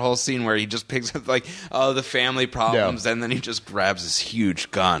cut that whole scene where he just picks up like the family problems, and then he just grabs this huge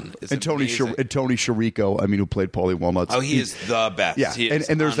gun. It's Tony Sirico, I mean, who played Paulie Walnuts. Oh, he is the best. Yeah,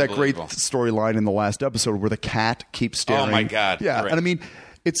 and there's that great storyline in the last episode where the cat keeps staring. Oh my God! Yeah, right. And I mean,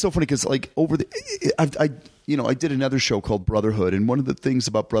 it's so funny because like I did another show called Brotherhood, and one of the things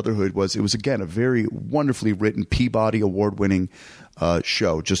about Brotherhood was it was again a very wonderfully written Peabody Award-winning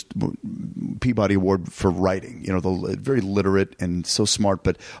show, just Peabody Award for writing. Very literate and so smart,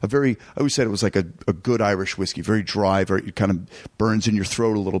 but I always said it was like a good Irish whiskey, very dry, it kind of burns in your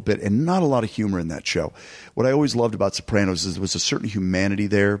throat a little bit, and not a lot of humor in that show. What I always loved about Sopranos is there was a certain humanity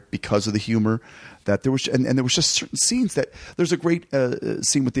there because of the humor. That there was, and there was just certain scenes that there's a great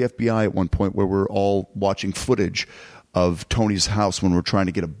scene with the FBI at one point where we're all watching footage of Tony's house when we're trying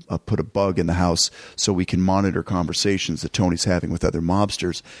to get put a bug in the house so we can monitor conversations that Tony's having with other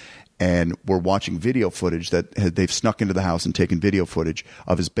mobsters. And we're watching video footage that they've snuck into the house and taken video footage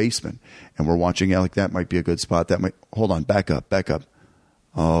of his basement. And we're watching, like, that might be a good spot. Hold on, back up.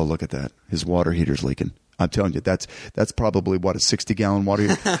 Oh, look at that. His water heater's leaking. I'm telling you, that's probably, a 60-gallon water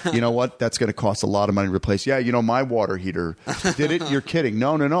heater. You know what? That's going to cost a lot of money to replace. Yeah, my water heater did it. You're kidding.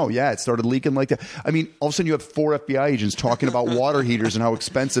 No. Yeah, it started leaking like that. I mean, all of a sudden you have 4 FBI agents talking about water heaters and how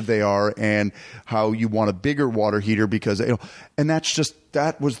expensive they are and how you want a bigger water heater because, and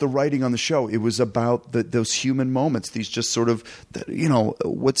that was the writing on the show. It was about those human moments. These just sort of,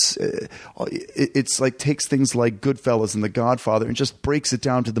 it's like takes things like Goodfellas and The Godfather and just breaks it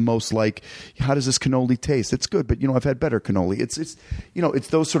down to the most like, how does this cannoli taste? It's good, but I've had better cannoli. It's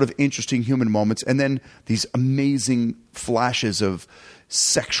those sort of interesting human moments, and then these amazing flashes of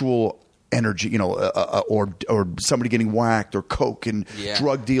sexual energy, or somebody getting whacked, or coke and a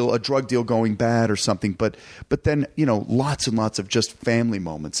drug deal going bad or something. But then lots and lots of just family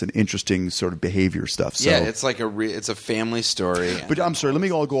moments and interesting sort of behavior stuff. So, it's like it's a family story. But I'm sorry, let me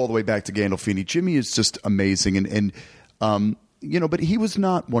go all the way back to Gandolfini. Jimmy is just amazing, and but he was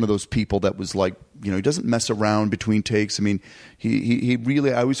not one of those people that was like, he doesn't mess around between takes. I mean, he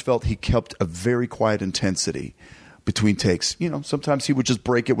really, I always felt he kept a very quiet intensity between takes. Sometimes he would just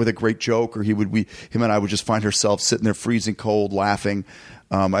break it with a great joke, or him and I would just find ourselves sitting there freezing cold, laughing.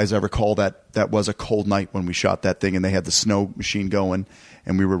 As I recall, that was a cold night when we shot that thing, and they had the snow machine going,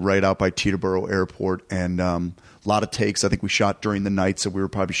 and we were right out by Teterboro Airport, and a lot of takes. I think we shot during the night, so we were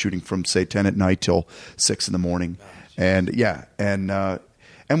probably shooting from say 10 at night till 6 in the morning. And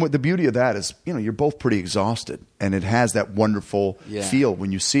And what the beauty of that is, you're both pretty exhausted, and it has that wonderful feel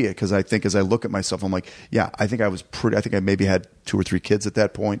when you see it. Because I think as I look at myself, I'm like, I think I maybe had 2 or 3 kids at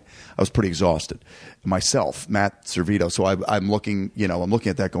that point. I was pretty exhausted myself, Matt Servitto. So I'm looking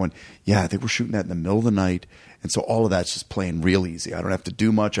at that going, I think we're shooting that in the middle of the night. And so all of that's just playing real easy. I don't have to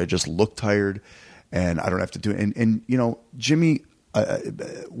do much. I just look tired, and I don't have to do it. And Jimmy,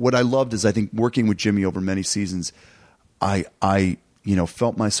 what I loved is I think working with Jimmy over many seasons, I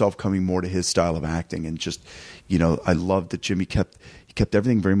felt myself coming more to his style of acting, and just, I loved that Jimmy kept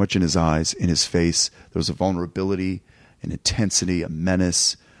everything very much in his eyes, in his face. There was a vulnerability, an intensity, a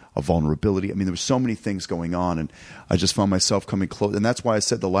menace, a vulnerability. I mean, there were so many things going on, and I just found myself coming close. And that's why I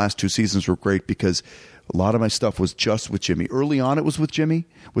said the last 2 seasons were great, because a lot of my stuff was just with Jimmy. Early on, it was with Jimmy,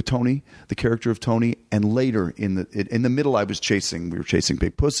 with Tony, the character of Tony, and later in the middle, we were chasing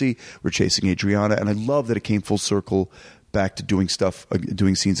Big Pussy, we were chasing Adriana, and I love that it came full circle back to doing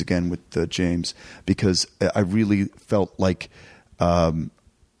scenes again with James, because I really felt like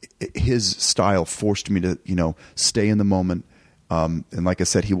his style forced me to stay in the moment. And like I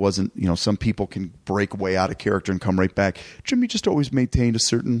said, he wasn't, some people can break way out of character and come right back. Jimmy just always maintained a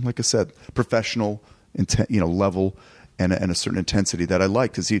certain, like I said, professional level and a certain intensity that I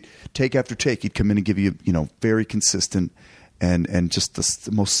liked, because he'd take after take, he'd come in and give you, very consistent and just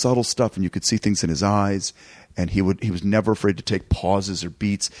the most subtle stuff, and you could see things in his eyes. And he was never afraid to take pauses or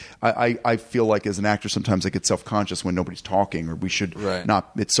beats. I feel like as an actor sometimes I get self-conscious when nobody's talking, or we should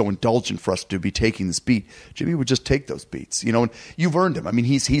not. It's so indulgent for us to be taking this beat. Jimmy would just take those beats, and you've earned him. I mean,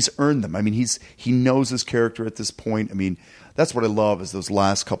 he's earned them. I mean, he knows his character at this point. I mean, that's what I love is those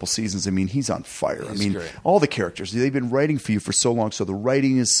last couple seasons. I mean, he's on fire. I mean, great. All the characters, they've been writing for you for so long, so the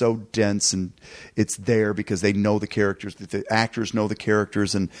writing is so dense, and it's there because they know the characters, the actors know the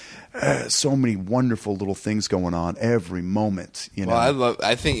characters, and so many wonderful little things going on every moment. Well,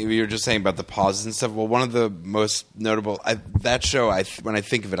 I think you were just saying about the pauses and stuff. Well, one of the most notable that show, when I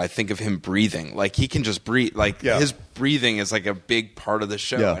think of it, I think of him breathing. Like, he can just breathe. Like, his breathing is like a big part of the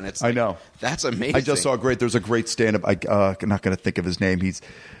show. Yeah, and it's like, I know. That's amazing. I just saw there's a great stand-up. I'm not going to think of his name.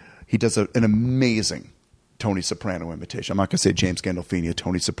 He does an amazing Tony Soprano imitation. I'm not going to say James Gandolfini,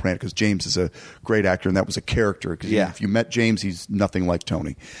 Tony Soprano, because James is a great actor, and that was a character. Because if you met James, he's nothing like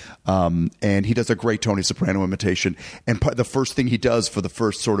Tony. And he does a great Tony Soprano imitation. And the first thing he does for the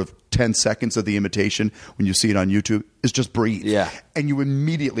first sort of 10 seconds of the imitation, when you see it on YouTube, is just breathe. Yeah. And you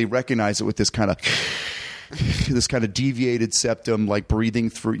immediately recognize it with this kind of deviated septum, like breathing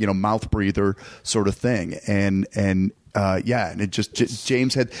through, mouth breather sort of thing. And it just,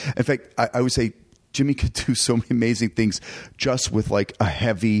 James had, in fact, I would say Jimmy could do so many amazing things just with like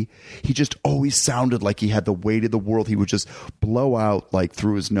he just always sounded like he had the weight of the world. He would just blow out like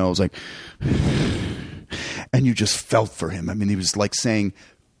through his nose, like, and you just felt for him. I mean, he was like saying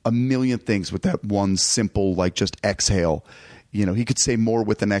a million things with that one simple, like, just exhale. He could say more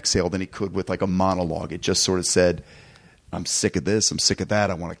with an exhale than he could with like a monologue. It just sort of said, I'm sick of this. I'm sick of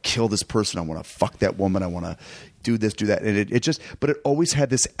that. I want to kill this person. I want to fuck that woman. I want to do this, do that. And but it always had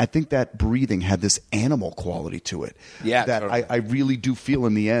this, I think that breathing had this animal quality to it. Yeah. That totally. I really do feel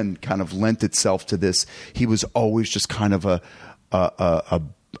in the end kind of lent itself to this. He was always just kind of a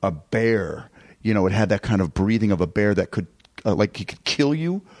bear. It had that kind of breathing of a bear that could, like, he could kill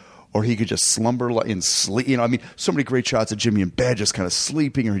you, or he could just slumber in sleep. I mean, so many great shots of Jimmy in bed, just kind of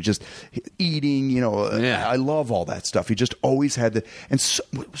sleeping, or just eating. I love all that stuff. He just always had that, and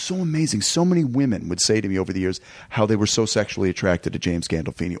so amazing. So many women would say to me over the years how they were so sexually attracted to James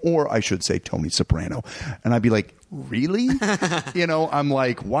Gandolfini, or I should say Tony Soprano, and I'd be like, really? I'm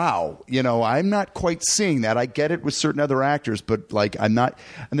like, wow. I'm not quite seeing that. I get it with certain other actors, but like, I'm not.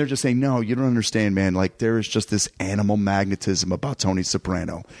 And they're just saying, no, you don't understand, man. Like, there is just this animal magnetism about Tony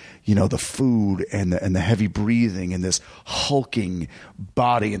Soprano. The food and the heavy breathing and this hulking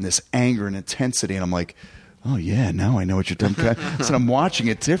body and this anger and intensity. And I'm like, oh yeah, now I know what you're doing. So I'm watching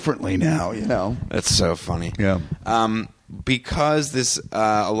it differently now. That's so funny. Yeah. Because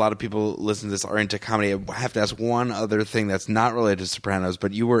a lot of people listen to this are into comedy, I have to ask one other thing that's not related to Sopranos,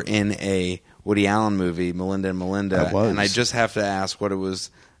 but you were in a Woody Allen movie, Melinda and Melinda, and I just have to ask what it was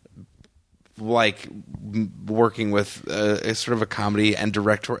like working with a sort of a comedy and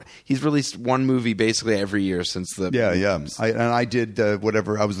director. He's released one movie basically every year since the... Yeah. I did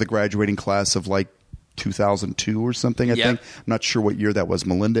whatever. I was the graduating class of like 2002 or something, I think. I'm not sure what year that was,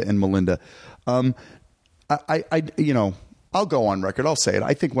 Melinda and Melinda. I'll go on record. I'll say it.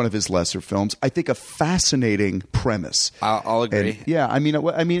 I think one of his lesser films. I think a fascinating premise. I'll agree. And, yeah, I mean,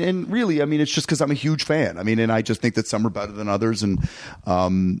 and really, I mean, it's just because I'm a huge fan. I mean, and I just think that some are better than others. And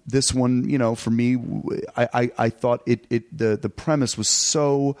this one, you know, for me, I thought the premise was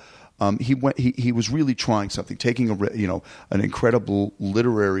so. He was really trying something, taking an incredible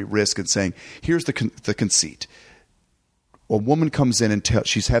literary risk and saying, here's the conceit. A woman comes in and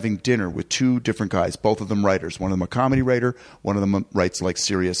she's having dinner with two different guys, both of them writers. One of them a comedy writer, one of them writes like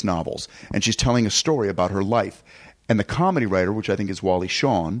serious novels. And she's telling a story about her life. And the comedy writer, which I think is Wally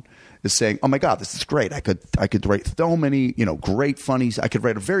Shawn, is saying, "Oh my God, this is great! I could write so many, great funny. I could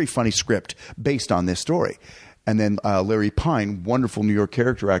write a very funny script based on this story." And then Larry Pine, wonderful New York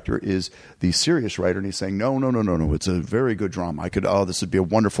character actor, is the serious writer, and he's saying, "No, it's a very good drama. This would be a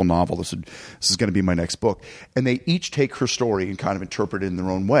wonderful novel. This is going to be my next book." And they each take her story and kind of interpret it in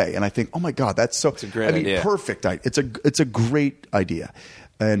their own way. And I think, oh my God, it's a great idea. Perfect. It's a great idea,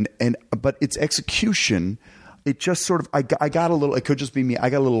 but its execution. It just sort of I got a little. It could just be me.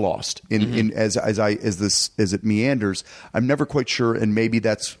 I got a little lost in as it meanders. I'm never quite sure, and maybe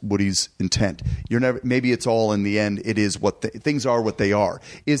that's Woody's intent. Maybe it's all in the end. It is things are what they are.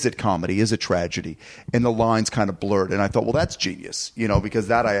 Is it comedy? Is it tragedy? And the lines kind of blurred. And I thought, well, that's genius, because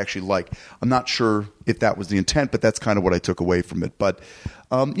that I actually like. I'm not sure if that was the intent, but that's kind of what I took away from it. But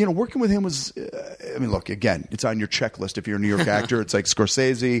working with him was, look, again, it's on your checklist. If you're a New York actor, it's like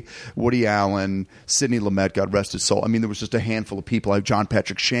Scorsese, Woody Allen, Sidney Lumet, God rest his soul. I mean, there was just a handful of people. I have John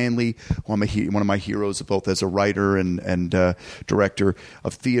Patrick Shanley, one of my heroes, both as a writer and director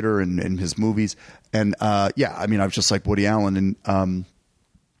of theater and his movies. And I was just like Woody Allen.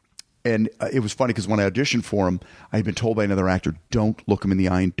 And it was funny because when I auditioned for him, I had been told by another actor, don't look him in the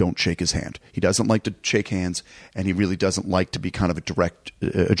eye and don't shake his hand. He doesn't like to shake hands, and he really doesn't like to be kind of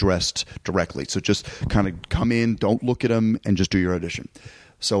addressed directly. So just kind of come in, don't look at him, and just do your audition.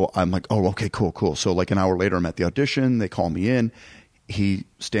 So I'm like, oh, okay, cool. So like an hour later, I'm at the audition. They call me in. He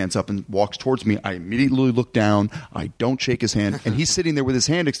stands up and walks towards me. I immediately look down. I don't shake his hand, and he's sitting there with his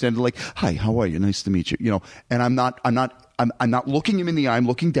hand extended, like, "Hi, how are you? Nice to meet you." And I'm not looking him in the eye. I'm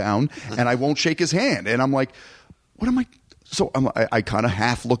looking down, and I won't shake his hand. And I'm like, "What am I?" So I kind of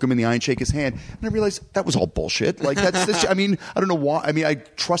half look him in the eye and shake his hand, and I realized that was all bullshit. Like that's this. I don't know why. I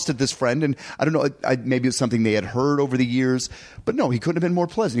trusted this friend, and I don't know. Maybe it's something they had heard over the years, but no, he couldn't have been more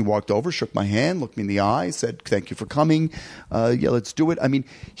pleasant. He walked over, shook my hand, looked me in the eye, said, "Thank you for coming. Let's do it."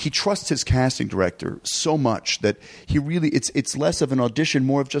 He trusts his casting director so much that he really it's less of an audition,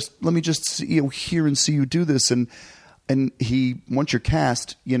 more of just let me just hear and see you do this. And once you're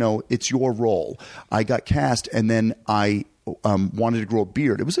cast, it's your role. I got cast, and then I wanted to grow a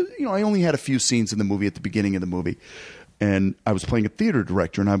beard. It was, I only had a few scenes in the movie at the beginning of the movie, and I was playing a theater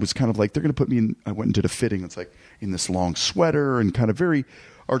director, and I was kind of like, they're going to put me in. I went into the fitting. It's like in this long sweater and kind of very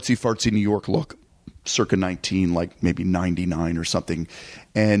artsy fartsy New York look, circa 19, like maybe 99 or something,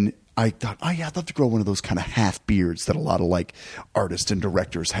 and I thought, oh yeah, I'd love to grow one of those kind of half beards that a lot of like artists and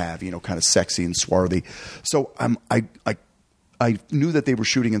directors have, kind of sexy and swarthy. So I knew that they were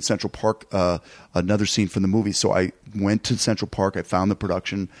shooting in Central Park, another scene from the movie. So I went to Central Park. I found the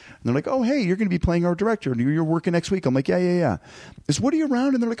production, and they're like, "Oh, hey, you're going to be playing our director, and you're working next week." I'm like, "Yeah. Is Woody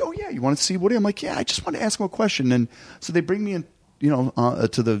around?" And they're like, "Oh yeah, you want to see Woody?" I'm like, "Yeah, I just want to ask him a question." And so they bring me in,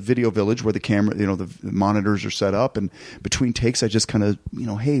 to the video village where the camera, the monitors are set up, and between takes, I just kind of,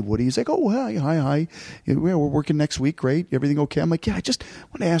 "Hey, Woody." He's like, "Oh, hi. Yeah, we're working next week. Great. Everything okay?" I'm like, "Yeah, I just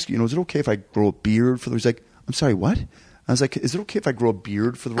want to ask you, is it okay if I grow a beard for the?" He's like, "I'm sorry, what?" I was like, "Is it okay if I grow a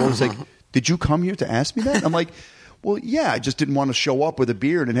beard for the role?" He's like, "Did you come here to ask me that?" I'm like, "Well, yeah, I just didn't want to show up with a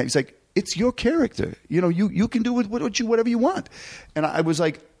beard." And he's like, "It's your character. You can do whatever you want." And I was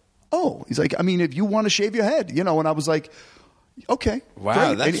like, "Oh." He's like, if you want to shave your head, and I was like, okay.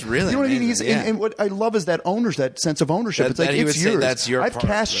 Wow, great. that's really what amazing. I mean? And what I love is that sense of ownership. It's like, it's yours. That's your I've part,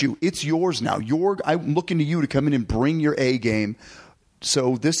 cast you. It's yours now. I'm looking to you to come in and bring your A game.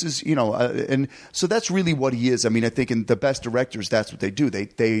 So this is, and so that's really what he is. I think in the best directors, that's what they do.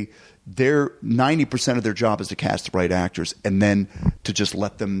 They're 90% of their job is to cast the right actors, and then to just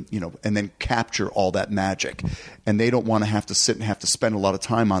let them, and then capture all that magic. And they don't want to have to sit and have to spend a lot of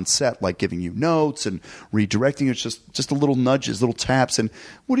time on set, like giving you notes and redirecting. It's just a little nudges, little taps. And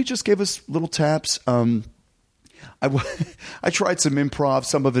Woody just gave us little taps. I tried some improv.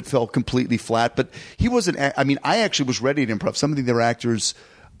 Some of it fell completely flat, but he wasn't. I actually was ready to improv. Some of the other actors,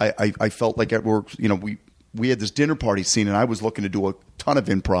 I felt like at work, we had this dinner party scene, and I was looking to ton of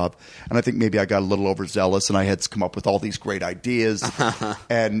improv, and I think maybe I got a little overzealous, and I had to come up with all these great ideas.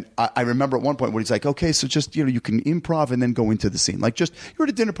 And I remember at one point when he's like, okay, so just, you can improv and then go into the scene. Like, just, you're at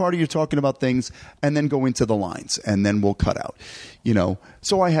a dinner party, you're talking about things, and then go into the lines, and then we'll cut out,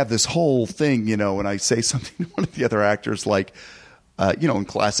 So I have this whole thing, and I say something to one of the other actors, like, in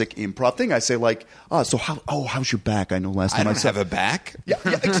classic improv thing, I say like, so how's your back? I know last time I don't have a back. Yeah,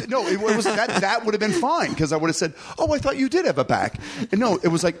 no, it was that would have been fine, because I would have said, I thought you did have a back. And no, it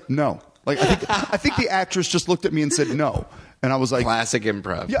was like, no. Like, I think the actress just looked at me and said no, and I was like, classic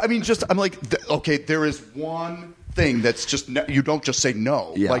improv. Yeah, I mean, I'm like, okay, there is one thing that's just, you don't just say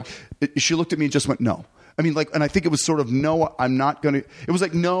no. Yeah. Like, she looked at me and just went no. I mean, like, and I think it was sort of, no, I'm not going to. It was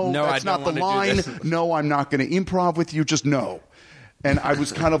like, no, that's not the line. No, I'm not going to improv with you. Just no. And I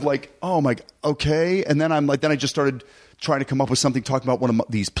was kind of like, oh my, okay. And then I just started trying to come up with something, talking about one of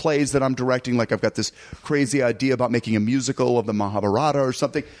these plays that I'm directing. Like, I've got this crazy idea about making a musical of the Mahabharata or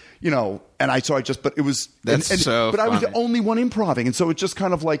something, and but it was, but I was the only one improving. And so it just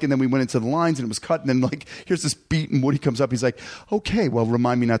kind of like, and then we went into the lines and it was cut. And then like, here's this beat, and Woody comes up. He's like, okay, well,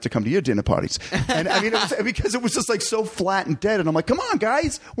 remind me not to come to your dinner parties. And I mean, because it was just like so flat and dead. And I'm like, come on,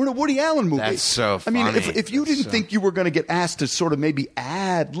 guys, we're in a Woody Allen movie. That's so funny. I mean, if you didn't think you were going to get asked to sort of maybe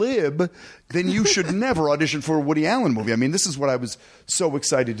ad lib, then you should never audition for a Woody Allen movie. I mean, this is what I was so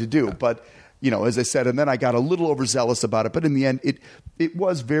excited to do. But, as I said, and then I got a little overzealous about it. But in the end, it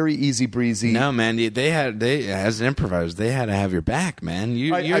was very easy breezy. No, man, as an improviser, they had to have your back, man.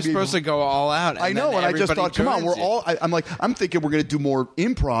 You're supposed to go all out. I know, and I just thought, come on, I'm thinking we're going to do more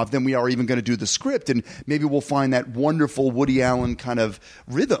improv than we are even going to do the script, and maybe we'll find that wonderful Woody Allen kind of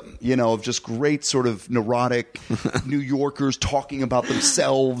rhythm, of just great sort of neurotic New Yorkers talking about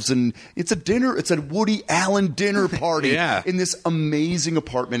themselves, and it's a Woody Allen dinner party in this amazing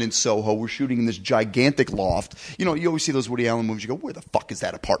apartment in Soho. We're shooting in this gigantic loft. You always see those Woody Allen movies. You go, where the fuck is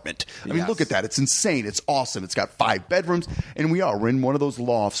that apartment? I mean, look at that. It's insane. It's awesome. It's got 5 bedrooms. And we're in one of those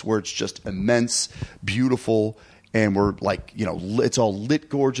lofts where it's just immense, beautiful, and we're like, it's all lit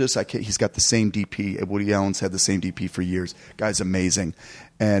gorgeous. He's got the same DP. Woody Allen's had the same DP for years. Guy's amazing.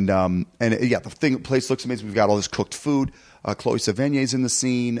 And the place looks amazing. We've got all this cooked food. Chloe Sevigny's in the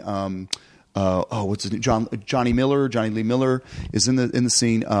scene. What's his name? Johnny Lee Miller is in the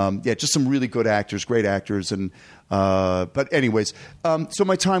scene. Just some really good actors, great actors. And but anyways, so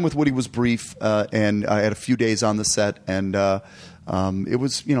my time with Woody was brief, and I had a few days on the set, and it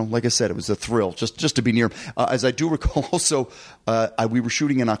was, like I said, it was a thrill just to be near him. As I do recall, also, we were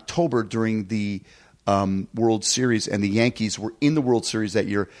shooting in October during the World Series, and the Yankees were in the World Series that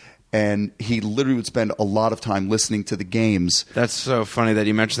year. And he literally would spend a lot of time listening to the games. That's so funny that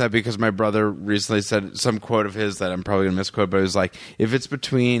you mentioned that, because my brother recently said some quote of his that I'm probably going to misquote, but it was like, if it's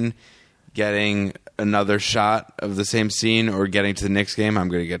between getting another shot of the same scene or getting to the Knicks game, I'm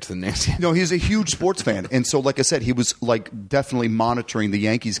going to get to the Knicks game. No, he's a huge sports fan. And so, like I said, he was like definitely monitoring the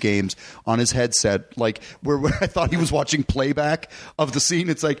Yankees games on his headset, like where I thought he was watching playback of the scene.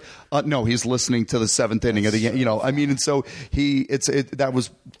 It's like, no, he's listening to the 7th inning of the, and so that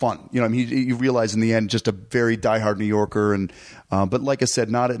was fun. You realize in the end, just a very diehard New Yorker. And, but like I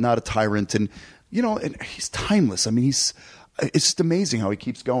said, not a tyrant, and, and he's timeless. I mean, it's just amazing how he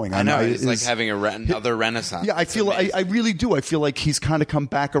keeps going. I know. It's like having another renaissance. Yeah, I really do. I feel like he's kind of come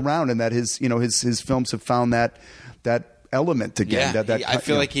back around, and that his films have found that element again. Yeah, I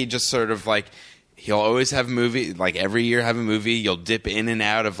feel like he just sort of like, he'll always have a movie, like every year have a movie. You'll dip in and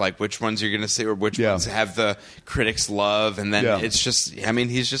out of like which ones you're going to see or which ones have the critics love. And then it's just, I mean,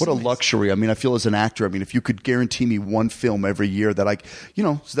 he's just... What a luxury. I mean, I feel as an actor, I mean, if you could guarantee me one film every year that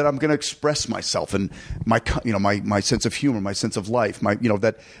so that I'm going to express myself and my sense of humor, my sense of life,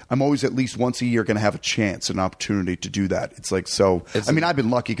 that I'm always at least once a year going to have a chance, an opportunity to do that. It's like, so, I've been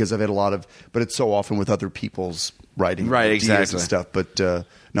lucky because I've had but it's so often with other people's writing ideas and stuff. But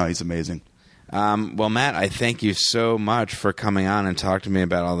no, he's amazing. Well, Matt, I thank you so much for coming on and talking to me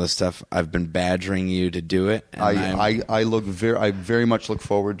about all this stuff. I've been badgering you to do it. I very much look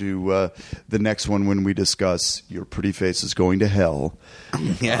forward to the next one when we discuss Your Pretty Face is Going to Hell.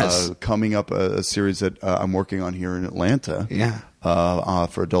 Yes. Coming up, a series that I'm working on here in Atlanta. Yeah.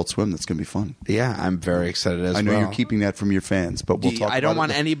 For Adult Swim, that's going to be fun. Yeah, I'm very excited as well. I know you're keeping that from your fans, but we'll talk about it. I don't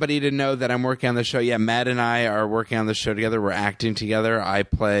want anybody to know that I'm working on the show. Yeah, Matt and I are working on the show together. We're acting together.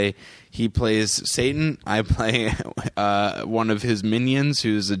 He plays Satan. I play one of his minions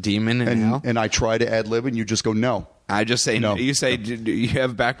who's a demon in hell. And I try to ad-lib, and you just go, no. I just say no. You say, do you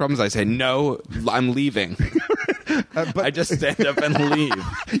have back problems? I say, no, I'm leaving. But I just stand up and leave.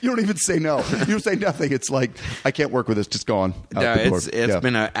 You don't even say no. You say nothing. It's like, I can't work with this. Just go on. It's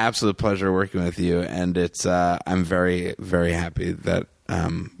been an absolute pleasure working with you, and I'm very, very happy that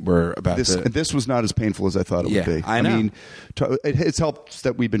we're about to. This was not as painful as I thought it would be. I know. mean, it's helped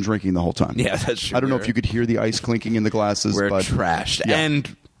that we've been drinking the whole time. Yeah, that's true. I don't know if you could hear the ice clinking in the glasses. We're but, trashed. Yeah.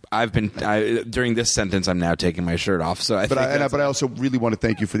 And during this sentence, I'm now taking my shirt off. So But I also really want to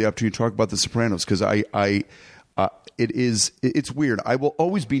thank you for the opportunity to talk about The Sopranos, because it's weird. I will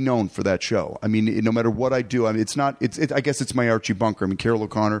always be known for that show. I mean, no matter what I do, I mean, I guess it's my Archie Bunker. I mean, Carroll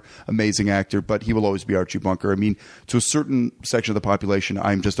O'Connor, amazing actor, but he will always be Archie Bunker. I mean, to a certain section of the population,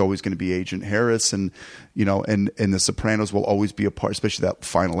 I'm just always going to be Agent Harris, and and The Sopranos will always be a part, especially that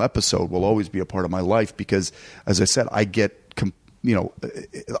final episode will always be a part of my life, because, as I said, I get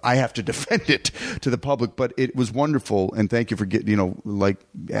I have to defend it to the public, but it was wonderful, and thank you for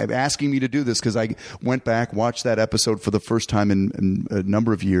asking me to do this, because I went back, watched that episode for the first time in a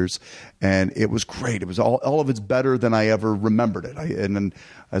number of years, and it was great. It was all of it's better than I ever remembered it. And then,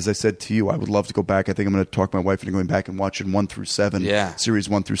 as I said to you, I would love to go back. I think I'm going to talk my wife into going back and watching 1 through 7, series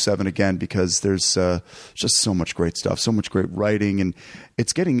 1 through 7 again, because there's just so much great stuff, so much great writing, and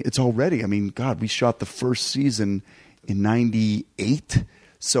it's already. I mean, God, we shot the first season in 98.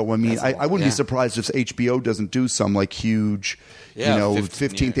 So, I mean, I wouldn't be surprised if HBO doesn't do some huge,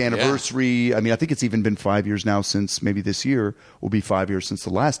 15th anniversary. Yeah. I mean, I think it's even been 5 years now since, maybe this year will be 5 years since the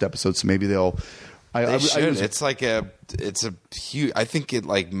last episode. So maybe they'll. They should. It's a huge. I think it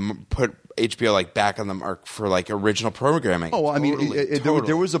put HBO back on the mark for original programming. Oh, I mean,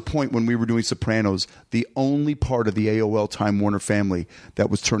 there was a point when we were doing Sopranos. The only part of the AOL Time Warner family that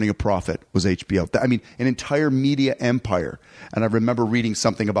was turning a profit was HBO. I mean, an entire media empire. And I remember reading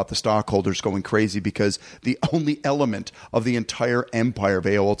something about the stockholders going crazy because the only element of the entire empire of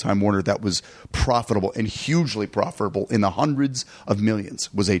AOL Time Warner that was profitable and hugely profitable in the hundreds of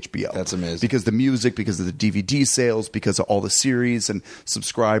millions was HBO. That's amazing. Because the music, because of the DVD sales, because of all the series and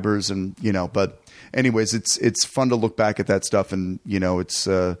subscribers, and but anyways, it's fun to look back at that stuff, and it's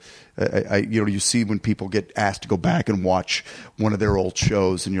you see when people get asked to go back and watch one of their old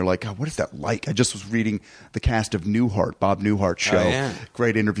shows, and you're like, God, what is that like? I just was reading the cast of Newhart, Bob Newhart show. Oh, yeah.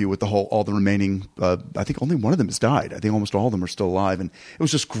 Great interview with all the remaining. I think only one of them has died. I think almost all of them are still alive, and it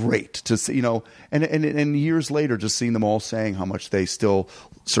was just great to see. And years later, just seeing them all saying how much they still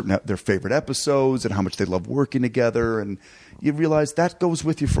their favorite episodes and how much they love working together, and you realize that goes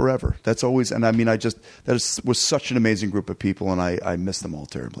with you forever. That's always, and I mean, was such an amazing group of people, and I miss them all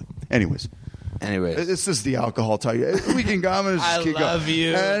terribly. Anyways, this is the alcohol talk. We can comment. I love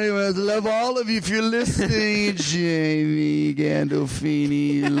you. Anyways, love all of you if you're listening. Jamie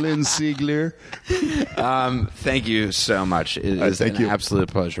Gandolfini, Lynn Siegler. Thank you so much. It is an absolute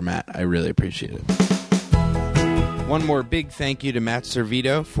pleasure, Matt. I really appreciate it. One more big thank you to Matt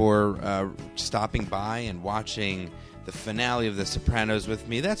Servitto for stopping by and watching the finale of The Sopranos with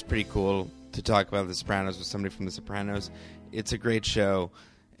me. That's pretty cool to talk about The Sopranos with somebody from The Sopranos. It's a great show,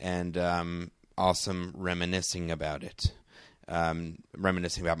 and awesome reminiscing about it.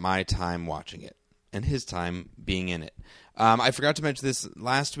 Reminiscing about my time watching it and his time being in it. I forgot to mention this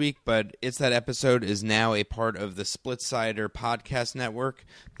last week, but It's That Episode is now a part of the Splitsider podcast network.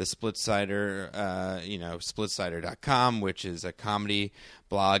 The Splitsider, splitsider.com, which is a comedy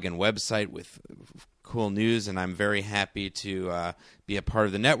blog and website with cool news, and I'm very happy to be a part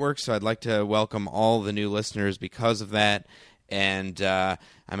of the network. So I'd like to welcome all the new listeners because of that, and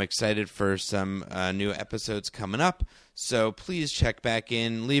I'm excited for some new episodes coming up. So please check back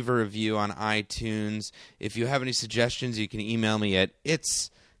in, leave a review on iTunes. If you have any suggestions, you can email me at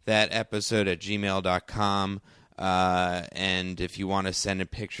itsthatepisode@gmail.com. And if you want to send in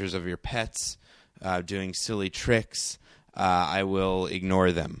pictures of your pets doing silly tricks, I will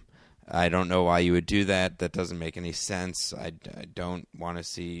ignore them. I don't know why you would do that. That doesn't make any sense. I don't want to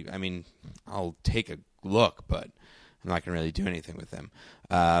see. I mean, I'll take a look, but I'm not going to really do anything with them.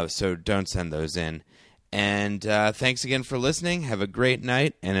 So don't send those in. And thanks again for listening. Have a great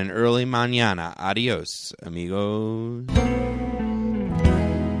night and an early mañana. Adios, amigos.